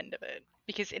at the end of it,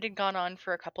 because it had gone on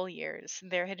for a couple years.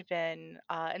 There had been,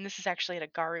 and this is actually at a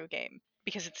Garu game,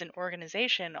 because it's an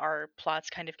organization, our plots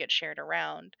kind of get shared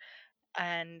around,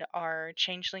 and our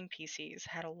changeling PCs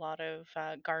had a lot of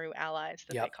Garu allies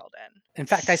that they Yep. called in. In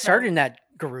fact, I started in that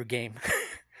Guru game.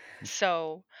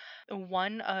 So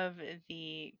one of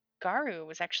the Garu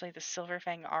was actually the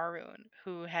Silverfang Arun,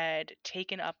 who had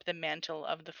taken up the mantle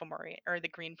of the Fomorian, or the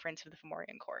Green Prince of the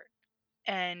Fomorian court.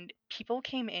 And people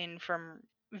came in from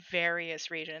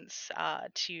various regions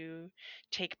to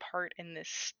take part in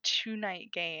this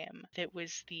 2-night game that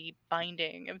was the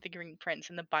binding of the Green Prince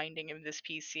and the binding of this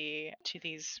PC to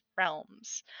these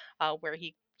realms, where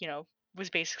he,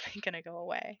 was basically going to go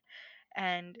away.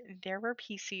 And there were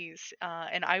PCs,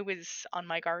 and I was on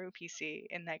my Garu PC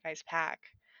in that guy's pack,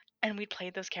 and we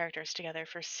played those characters together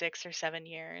for 6 or 7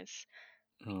 years,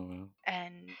 Oh, wow.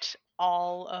 and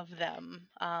all of them,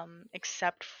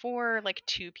 except for like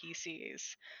 2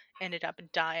 PCs, ended up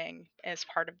dying as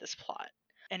part of this plot.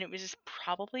 And it was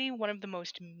probably one of the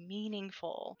most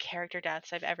meaningful character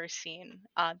deaths I've ever seen.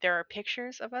 There are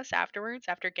pictures of us afterwards,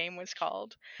 after game was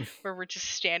called, where we're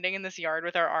just standing in this yard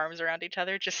with our arms around each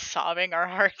other, just sobbing our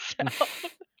hearts out.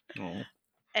 Oh.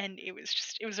 And it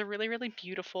was a really, really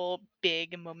beautiful,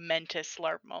 big, momentous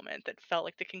LARP moment that felt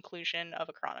like the conclusion of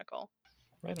a chronicle.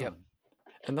 Right Yep. on.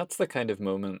 And that's the kind of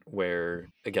moment where,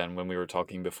 again, when we were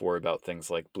talking before about things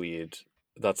like bleed,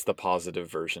 that's the positive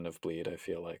version of bleed, I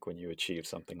feel like, when you achieve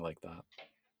something like that.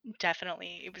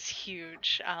 Definitely, it was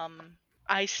huge.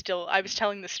 I was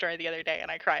telling this story the other day and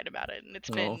I cried about it, and it's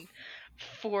Oh. been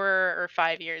 4 or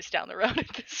 5 years down the road at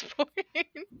this point. Yeah.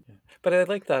 But I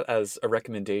like that as a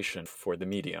recommendation for the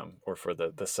medium, or for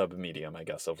the sub-medium, I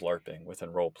guess, of LARPing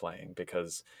within role-playing,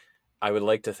 because I would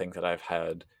like to think that I've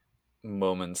had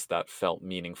moments that felt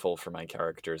meaningful for my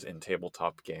characters in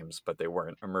tabletop games, but they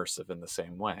weren't immersive in the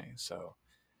same way. So,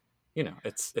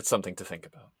 it's something to think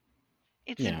about.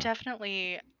 It's Yeah.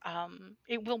 definitely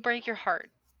it will break your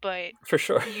heart, but For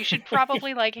sure. you should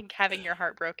probably like having your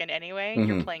heart broken anyway.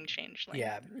 You're playing Changeling.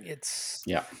 Yeah, it's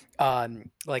Yeah.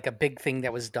 like a big thing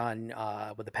that was done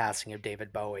with the passing of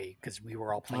David Bowie, because we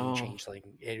were all playing Oh. Changeling.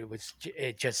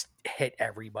 It just hit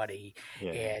everybody,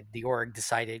 Yeah. and the org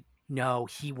decided no,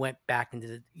 he went back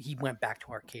to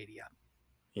Arcadia.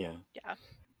 Yeah. Yeah.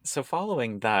 So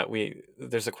following that,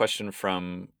 there's a question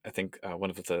from, I think, one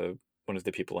of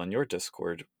the people on your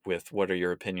Discord with, what are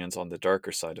your opinions on the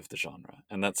darker side of the genre?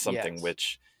 And that's something Yes.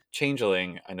 which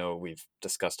Changeling, I know we've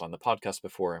discussed on the podcast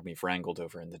before, and we've wrangled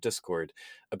over in the Discord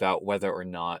about whether or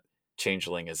not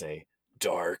Changeling is a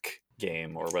dark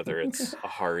game or whether it's a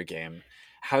horror game.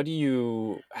 How do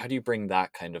you bring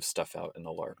that kind of stuff out in a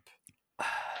LARP?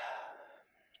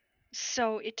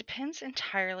 So it depends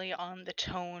entirely on the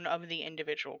tone of the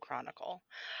individual chronicle,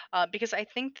 because I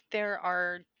think that there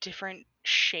are different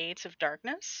shades of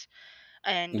darkness,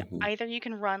 and Hmm. either you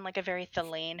can run like a very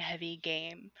Thelane heavy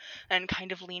game and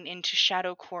kind of lean into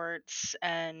Shadow Courts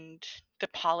and the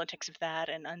politics of that,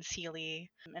 and Unseelie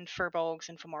and Furbolgs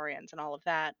and Fomorians and all of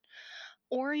that.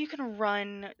 Or you can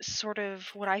run sort of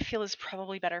what I feel is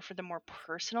probably better for the more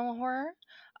personal horror,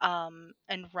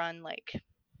 and run like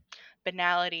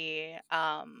Banality,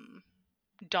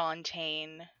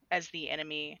 Dauntain as the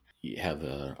enemy. You have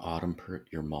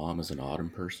your mom is an autumn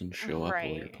person show up while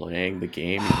you're Right. playing the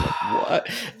game. And you're like,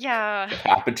 what? Yeah. What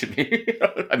happened to me?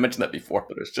 I mentioned that before,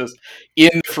 but it's just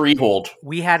in Freehold.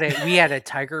 We had a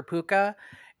tiger puka,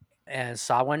 and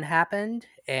saw one happened,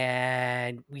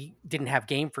 and we didn't have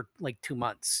game for like 2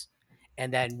 months,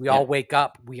 and then we Yeah. all wake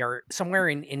up. We are somewhere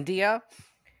in India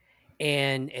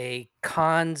in a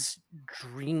Khan's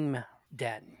dream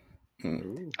den.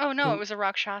 Ooh. Oh no, The- it was a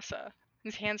Rakshasa.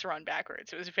 His hands were on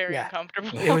backwards. It was very Yeah.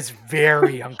 uncomfortable. It was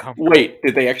very uncomfortable. Wait,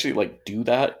 did they actually like do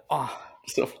that Oh,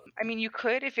 stuff? I mean, you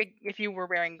could if you were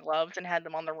wearing gloves and had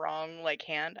them on the wrong like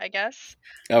hand, I guess.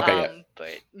 Okay, yeah.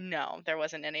 But no, there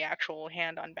wasn't any actual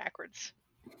hand on backwards.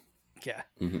 yeah.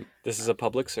 Hmm. This is a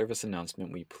public service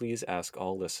announcement. We please ask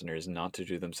all listeners not to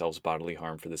do themselves bodily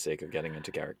harm for the sake of getting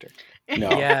into character. No.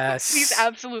 Yes. Please,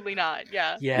 absolutely not.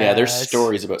 Yeah. Yeah, there's Yes.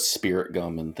 stories about spirit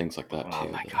gum and things like that Oh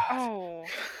too. my that- God. Oh.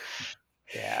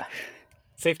 Yeah.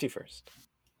 Safety first.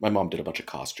 My mom did a bunch of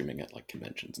costuming at like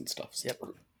conventions and stuff. So Yep.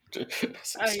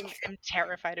 some I stuff. am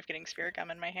terrified of getting spirit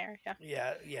gum in my hair. Yeah.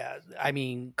 Yeah. Yeah. I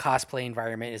mean, cosplay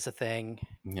environment is a thing.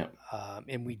 Yeah.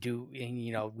 And we do,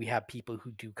 and we have people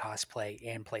who do cosplay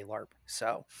and play LARP.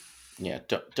 So Yeah,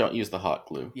 don't use the hot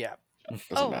glue. yeah.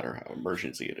 Doesn't Oh. matter how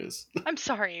emergency it is. I'm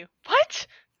sorry. What?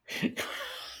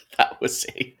 That was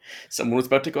someone was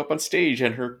about to go up on stage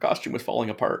and her costume was falling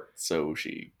apart, so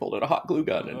she pulled out a hot glue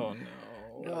gun and Oh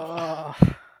no. Oh,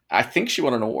 I think she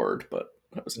won an award, but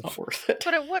that was not worth it.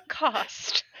 But at what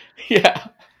cost? Yeah.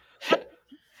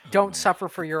 don't suffer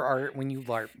for your art when you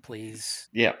LARP, please.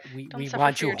 Yeah. We Don't we suffer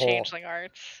want for you your whole, changeling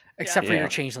arts. except for Yeah. your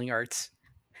changeling arts.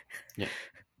 Yeah.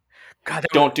 God,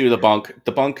 Don't do the bunk.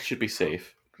 The bunk should be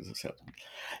safe.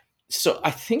 So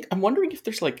I'm wondering if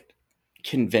there's like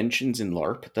conventions in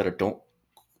LARP that don't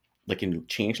like in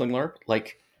Changeling LARP.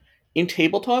 Like in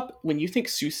tabletop, when you think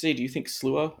Susei, do you think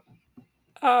Slua?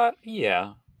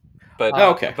 Yeah. But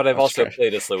Oh, okay. but I've That's also trash.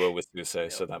 played a Slua with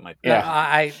Susei, so that might be.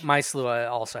 Yeah. my Slua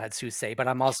also had Susei, but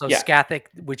I'm also Yeah. Scathic,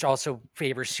 which also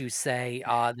favors Susei.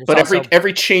 There's But also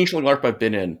every Changeling LARP I've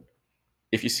been in,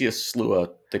 if you see a Slua,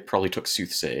 they probably took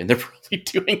Soothsay, and they're probably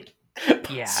doing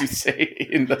Yeah. Soothsay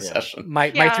in the Yeah. session. my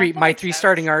Yeah, three that my makes three sense.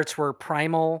 starting arts were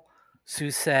Primal,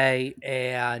 Susei,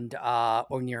 and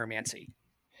Oniromancy.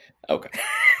 Okay.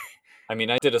 I mean,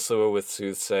 I did a Slua with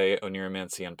Soothsay,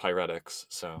 Oniromancy, and Pyretics,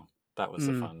 so that was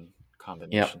a fun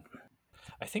combination.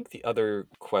 I think the other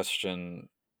question,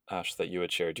 Ash, that you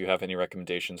had shared, do you have any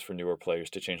recommendations for newer players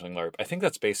to Changeling LARP? I think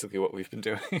that's basically what we've been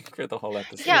doing for the whole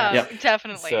episode. Yeah, Yep.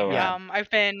 definitely. So, I've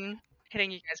been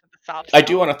hitting you guys with the soft I stuff.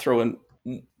 do want to throw in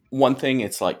one thing.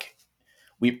 It's like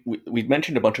we've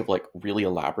mentioned a bunch of like really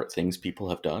elaborate things people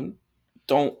have done.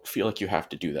 Don't feel like you have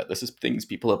to do that. This is things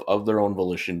people have of their own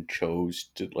volition chose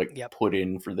to like Yep. put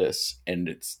in for this, and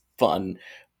it's fun.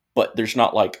 But there's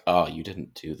not like, oh, you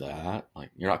didn't do that. Like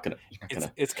you're not gonna.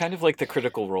 it's kind of like the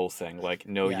Critical Role thing. Like,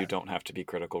 no, Yeah. you don't have to be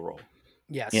Critical Role.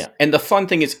 Yes. Yeah, and the fun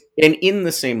thing is, and in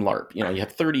the same LARP, you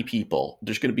have 30 people.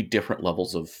 There's going to be different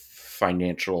levels of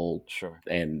financial Sure.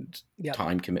 and Yep.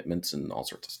 time commitments and all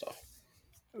sorts of stuff.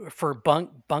 For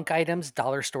bunk items,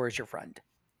 dollar store is your friend.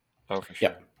 Oh, for sure.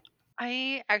 Yep.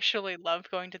 I actually love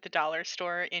going to the dollar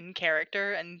store in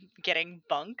character and getting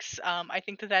bunks. I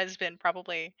think that has been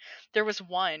probably there was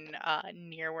one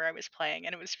near where I was playing,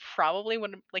 and it was probably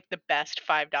one of like the best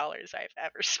 $5 I've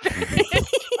ever spent.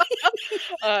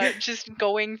 Just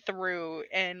going through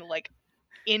and like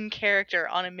in character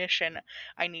on a mission.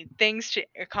 I need things to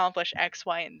accomplish X,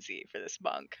 Y, and Z for this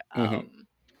bunk. Mhm.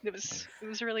 It was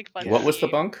really fun. What to was the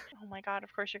see. bunk? Oh my god!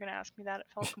 Of course you're gonna ask me that. It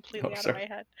fell completely out of sorry.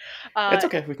 my head. It's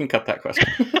okay. We can cut that question.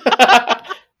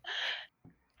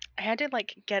 I had to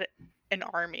like get an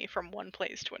army from one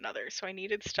place to another, so I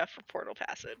needed stuff for Portal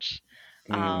Passage,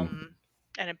 and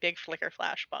a big flicker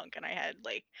flash bunk, and I had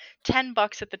like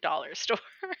 $10 at the dollar store.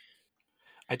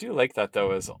 I do like that,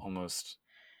 though, as almost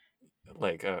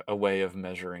like a way of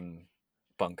measuring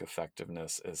bunk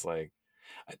effectiveness is like,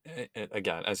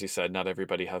 Again, as you said, not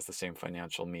everybody has the same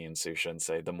financial means, so you shouldn't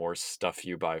say the more stuff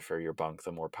you buy for your bunk,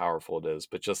 the more powerful it is.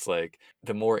 But just like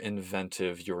the more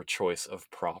inventive your choice of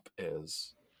prop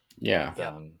is, Yeah.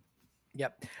 then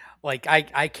Yep. Like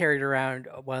I carried around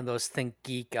one of those Think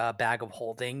Geek bag of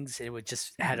holdings. It would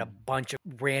just had a bunch of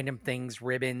random things,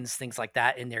 ribbons, things like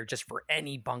that in there just for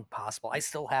any bunk possible. I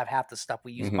still have half the stuff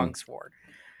we use bunks for.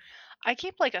 I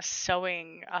keep like a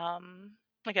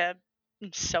like a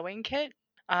sewing kit,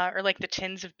 or like the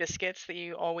tins of biscuits that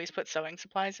you always put sewing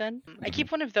supplies in. I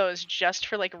keep one of those just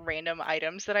for like random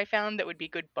items that I found that would be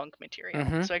good bunk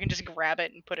material, so I can just grab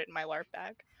it and put it in my LARP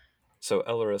bag. So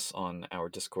Elorus on our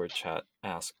Discord chat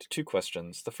asked 2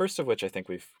 questions. The first of which I think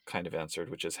we've kind of answered,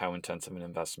 which is how intense of an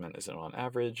investment is it on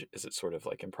average? Is it sort of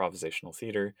like improvisational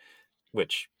theater?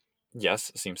 Which,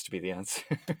 yes, seems to be the answer.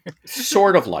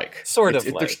 Sort of like.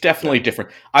 There's definitely different.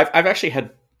 I've actually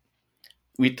had.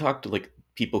 We talked to like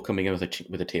people coming in with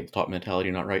a tabletop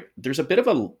mentality, not right. There's a bit of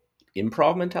a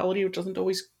improv mentality which doesn't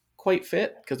always quite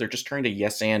fit because they're just trying to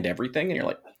yes and everything, and you're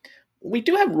like, we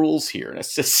do have rules here in a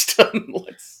system.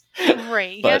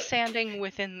 Right, yes anding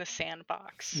within the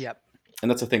sandbox. Yep.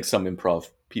 And that's the thing. Some improv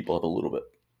people have a little bit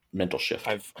mental shift.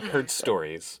 I've heard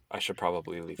stories. I should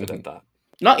probably leave it at that.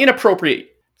 Not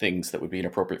inappropriate things that would be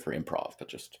inappropriate for improv, but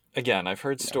just again, I've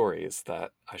heard stories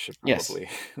that I should probably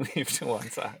leave to one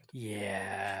side.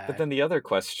 Yeah. But then the other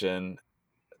question,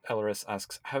 Elorus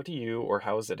asks, how do you, or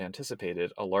how is it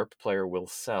anticipated, a LARP player will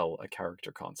sell a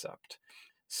character concept?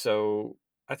 So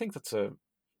I think that's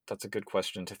a good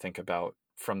question to think about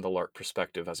from the LARP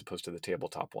perspective as opposed to the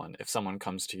tabletop one. If someone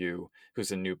comes to you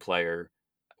who's a new player,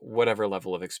 whatever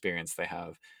level of experience they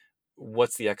have,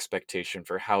 what's the expectation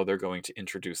for how they're going to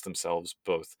introduce themselves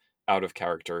both out of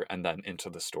character and then into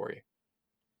the story?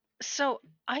 So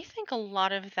I think a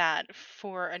lot of that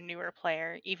for a newer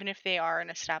player, even if they are an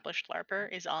established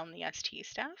LARPer, is on the ST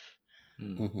staff.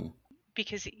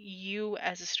 Because you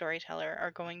as a storyteller are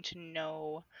going to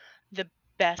know the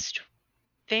best.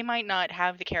 They might not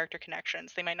have the character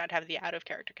connections, they might not have the out of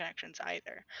character connections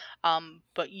either,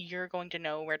 but you're going to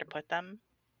know where to put them,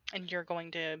 and you're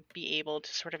going to be able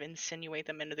to sort of insinuate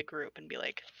them into the group and be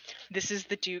like, this is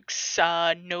the Duke's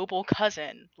noble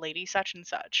cousin, Lady such and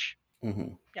such.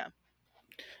 Yeah.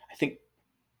 I think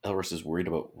Elris is worried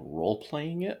about role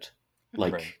playing it,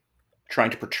 like Right.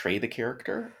 trying to portray the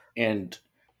character. And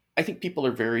I think people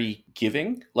are very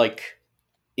giving. Like,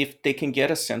 if they can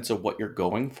get a sense of what you're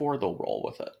going for, they'll roll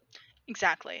with it.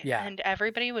 Exactly. Yeah. And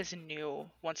everybody was new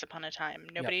once upon a time.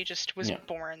 Nobody just was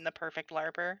born the perfect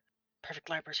LARPer. Perfect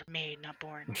LARPers are made, not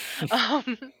born.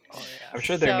 I'm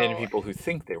sure there are many people who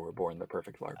think they were born the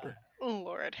perfect LARPer.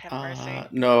 Lord have mercy.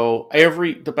 No,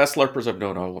 the best LARPers I've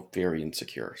known are very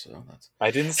insecure. So that's. I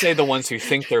didn't say the ones who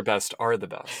think they're best are the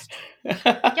best.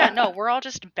 Yeah, no, we're all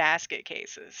just basket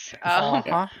cases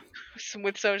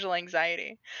with social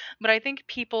anxiety. But I think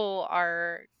people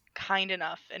are kind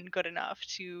enough and good enough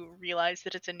to realize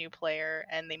that it's a new player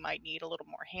and they might need a little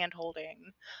more hand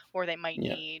holding, or they might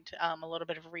need a little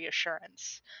bit of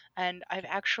reassurance. And I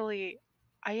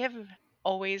have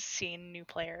always seen new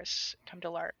players come to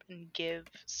LARP and give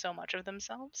so much of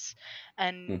themselves,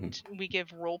 and we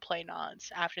give role play nods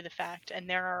after the fact, and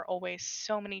there are always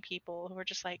so many people who are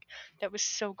just like, that was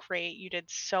so great, you did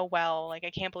so well, like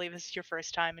I can't believe this is your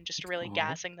first time, and just really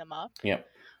gassing them up. And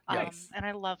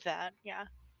I love that.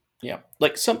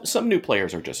 Like some new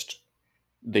players are just,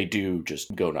 they do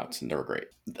just go nuts and they're great.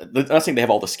 I'm not saying they have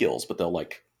all the skills, but they'll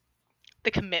like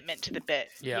the commitment to the bit.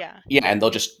 Yeah, and they'll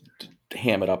just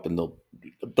ham it up, and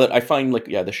but I find like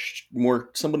more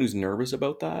someone who's nervous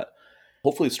about that.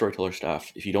 Hopefully the storyteller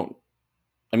staff, if you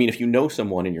know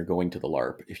someone and you're going to the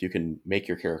LARP, if you can make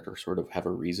your character sort of have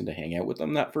a reason to hang out with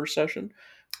them that first session,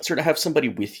 sort of have somebody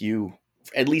with you,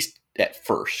 at least at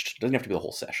first. It doesn't have to be the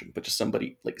whole session, but just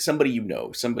somebody somebody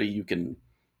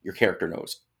your character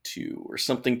knows too, or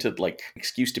something to like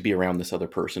excuse to be around this other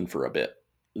person for a bit.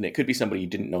 And it could be somebody you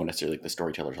didn't know necessarily, like the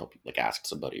storytellers help you, like ask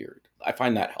somebody, or I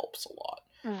find that helps a lot.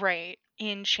 Right.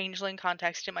 In changeling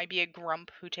context, it might be a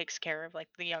grump who takes care of like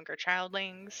the younger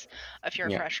childlings. If you're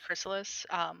a fresh chrysalis,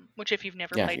 which if you've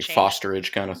never played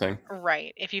fosterage kind of thing.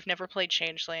 Right. If you've never played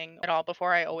changeling at all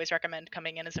before, I always recommend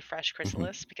coming in as a fresh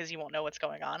chrysalis because you won't know what's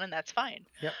going on, and that's fine.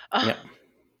 Yep.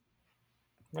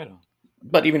 Right on.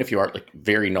 But even if you are like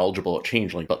very knowledgeable at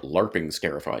changeling, but LARPing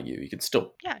scarify you, you can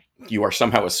still you are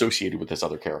somehow associated with this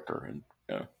other character,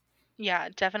 and yeah,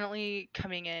 definitely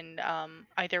coming in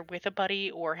either with a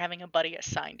buddy or having a buddy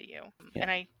assigned to you.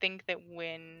 And I think that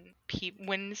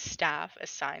when staff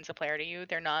assigns a player to you,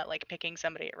 they're not like picking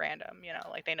somebody at random.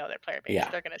 Like they know their player base.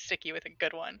 They're gonna stick you with a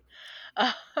good one.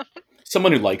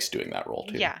 someone who likes doing that role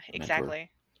too. Yeah, a mentor.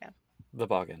 exactly. The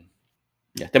boggin.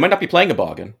 Yeah, they might not be playing a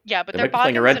boggin. Yeah, but They they're might be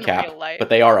playing a boggins red in cap, real life. but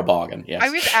they are a boggin. Yes. I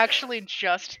was actually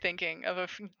just thinking of a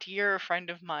dear friend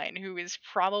of mine who is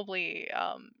probably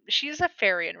she's a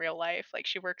fairy in real life. Like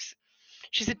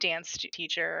she's a dance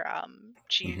teacher.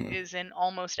 She Mhm. is in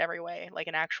almost every way like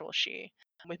an actual she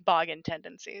with boggin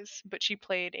tendencies, but she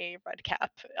played a red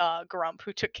cap grump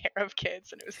who took care of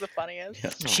kids, and it was the funniest.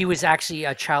 Yes. She was actually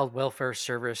a child welfare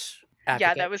service Yeah,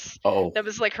 advocate. that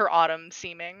was like her Autumn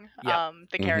Seeming. Yep.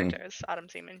 The Mhm. characters Autumn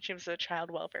Seeming. She was a child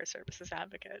welfare services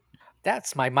advocate.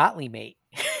 That's my motley mate.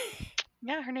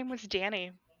 Yeah, her name was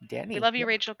Danny. Danny. We love you, Yep.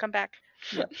 Rachel. Come back.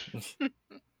 Yep.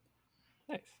 Nice.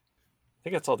 I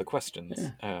think that's all the questions.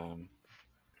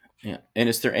 Yeah. And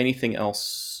is there anything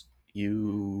else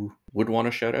you would want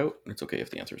to shout out? It's okay if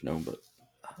the answer is no, but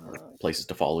places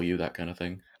to follow you, that kind of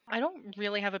thing. I don't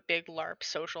really have a big LARP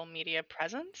social media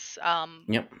presence,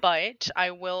 Yep. but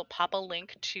I will pop a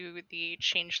link to the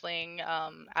Changeling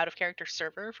out of character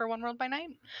server for One World by Night.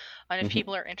 And if Mhm.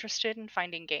 people are interested in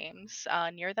finding games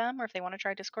near them, or if they want to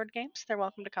try Discord games, they're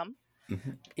welcome to come.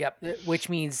 Mhm. Yep. Which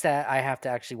means that I have to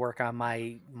actually work on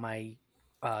my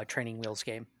training wheels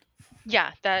game.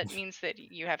 Yeah, that means that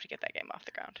you have to get that game off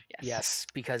the ground. Yes. Yes,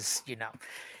 because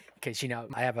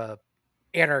I have a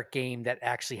Anarch game that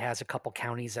actually has a couple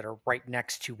counties that are right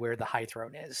next to where the High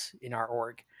Throne is in our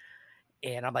org,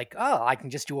 and I'm like, oh, I can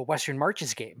just do a Western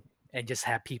Marches game and just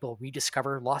have people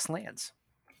rediscover lost lands.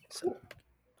 So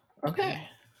Okay.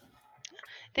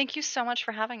 Thank you so much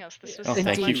for having us. This was Oh, so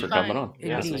thank you much for fun. coming on.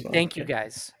 Yeah, This is indeed, fun. thank you Yeah.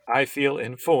 guys. I feel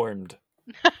informed.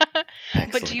 But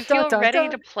Excellent. do you feel Dun, dun, ready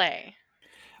dun. to play?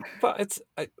 But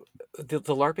the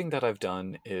LARPing that I've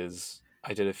done is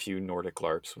I did a few Nordic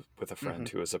LARPs with a friend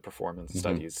who is a performance Mhm.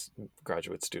 studies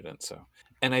graduate student.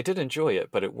 And I did enjoy it,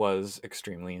 but it was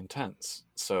extremely intense.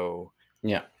 So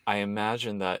Yeah. I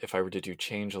imagine that if I were to do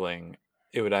Changeling,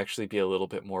 it would actually be a little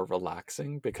bit more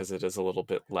relaxing because it is a little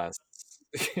bit less.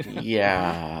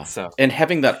 Yeah. So And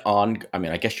having that on, I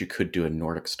mean, I guess you could do a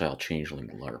Nordic style changeling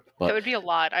LARP, That but would be a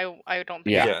lot. I don't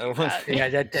think Yeah. I could do that.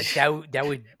 Yeah, that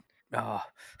would. Oh.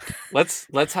 let's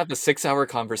have a 6-hour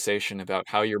conversation about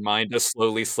how your mind is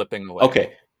slowly slipping away.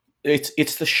 okay.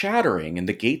 It's the shattering and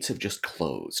the gates have just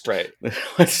closed. Right.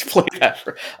 Let's play that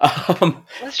for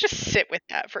Let's just sit with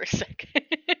that for a second.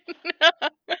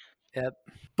 Yep.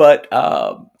 but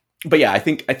yeah, I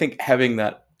think having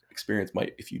that experience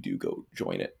might, if you do go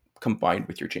join it, combined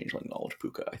with your changeling knowledge,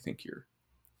 Puka, I think you're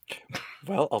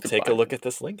Well, I'll take a Goodbye. look at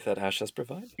this link that Ash has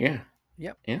provided. yeah.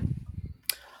 Yep. Yeah.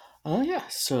 Yeah.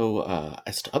 So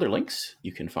as to other links,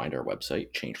 you can find our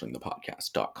website,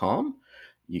 changelingthepodcast.com.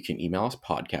 You can email us,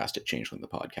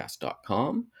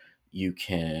 podcast@changelingthepodcast.com. You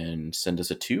can send us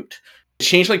a toot,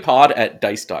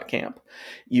 changelingpod@dice.camp.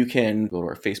 You can go to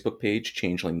our Facebook page,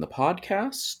 Changeling the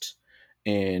Podcast,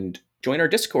 and join our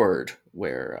Discord,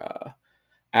 where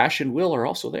Ash and Will are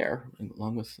also there,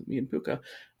 along with me and Puka.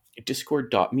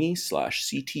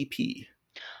 Discord.me/CTP.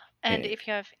 And if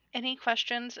you have any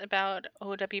questions about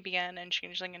OWBN and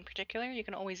Changeling in particular, you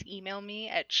can always email me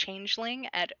at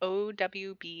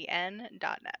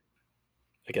changeling@owbn.net.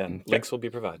 Again, links will be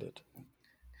provided.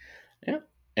 Yeah.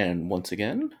 And once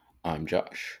again, I'm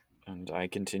Josh. And I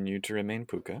continue to remain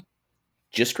Puka.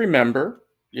 Just remember,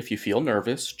 if you feel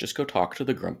nervous, just go talk to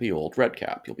the grumpy old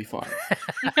redcap. You'll be fine.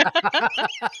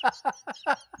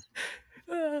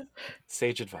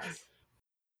 Sage advice.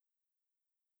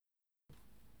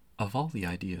 Of all the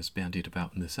ideas bandied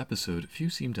about in this episode, few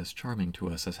seemed as charming to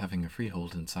us as having a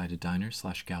freehold inside a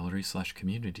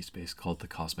diner/gallery/community space called the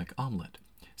Cosmic Omelette.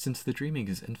 Since the dreaming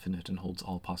is infinite and holds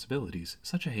all possibilities,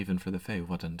 such a haven for the Fae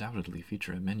would undoubtedly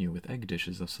feature a menu with egg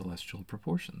dishes of celestial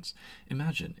proportions.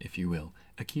 Imagine, if you will,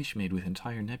 a quiche made with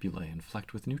entire nebulae and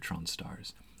flecked with neutron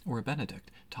stars, or a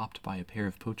Benedict topped by a pair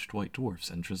of poached white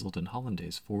dwarfs and drizzled in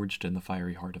hollandaise forged in the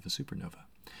fiery heart of a supernova.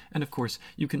 And of course,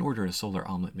 you can order a solar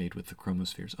omelet made with the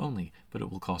chromospheres only, but it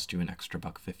will cost you an extra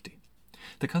 $1.50.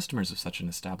 The customers of such an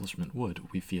establishment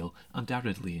would, we feel,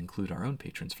 undoubtedly include our own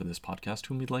patrons for this podcast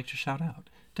whom we'd like to shout out: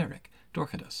 Derek,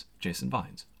 Dorcadus, Jason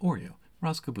Vines, Oreo,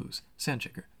 Roz Caboose,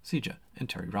 Sandchicker, Sija, and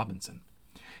Terry Robinson.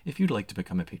 If you'd like to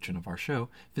become a patron of our show,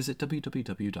 visit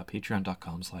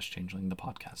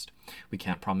www.patreon.com/changelingthepodcast. We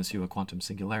can't promise you a quantum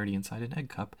singularity inside an egg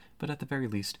cup, but at the very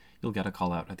least, you'll get a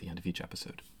call out at the end of each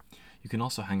episode. You can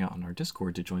also hang out on our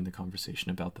Discord to join the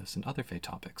conversation about this and other Fae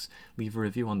topics, leave a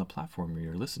review on the platform where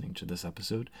you're listening to this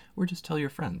episode, or just tell your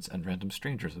friends and random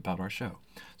strangers about our show.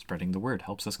 Spreading the word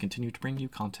helps us continue to bring you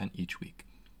content each week.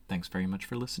 Thanks very much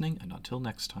for listening, and until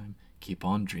next time, keep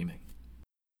on dreaming.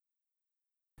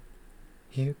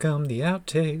 Here come the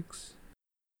outtakes.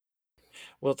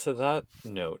 Well, to that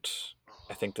note,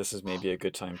 I think this is maybe a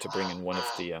good time to bring in one of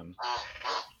the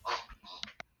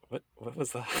What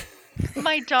was that?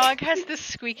 My dog has this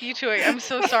squeaky toy. I'm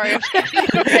so sorry. I'm taking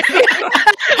it away.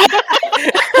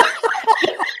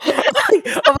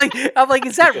 I'm like,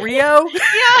 is that Rio?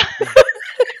 Yeah.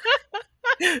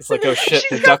 It's like, oh shit,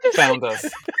 She's the got duck this found us.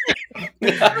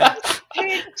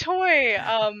 big toy.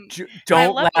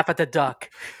 Don't left laugh at the duck.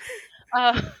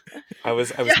 I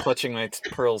was Yeah. clutching my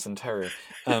pearls in terror.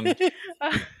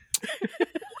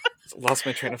 Lost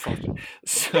my train of thought.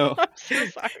 So I'm so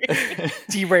sorry.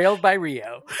 Derailed by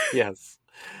Rio. yes.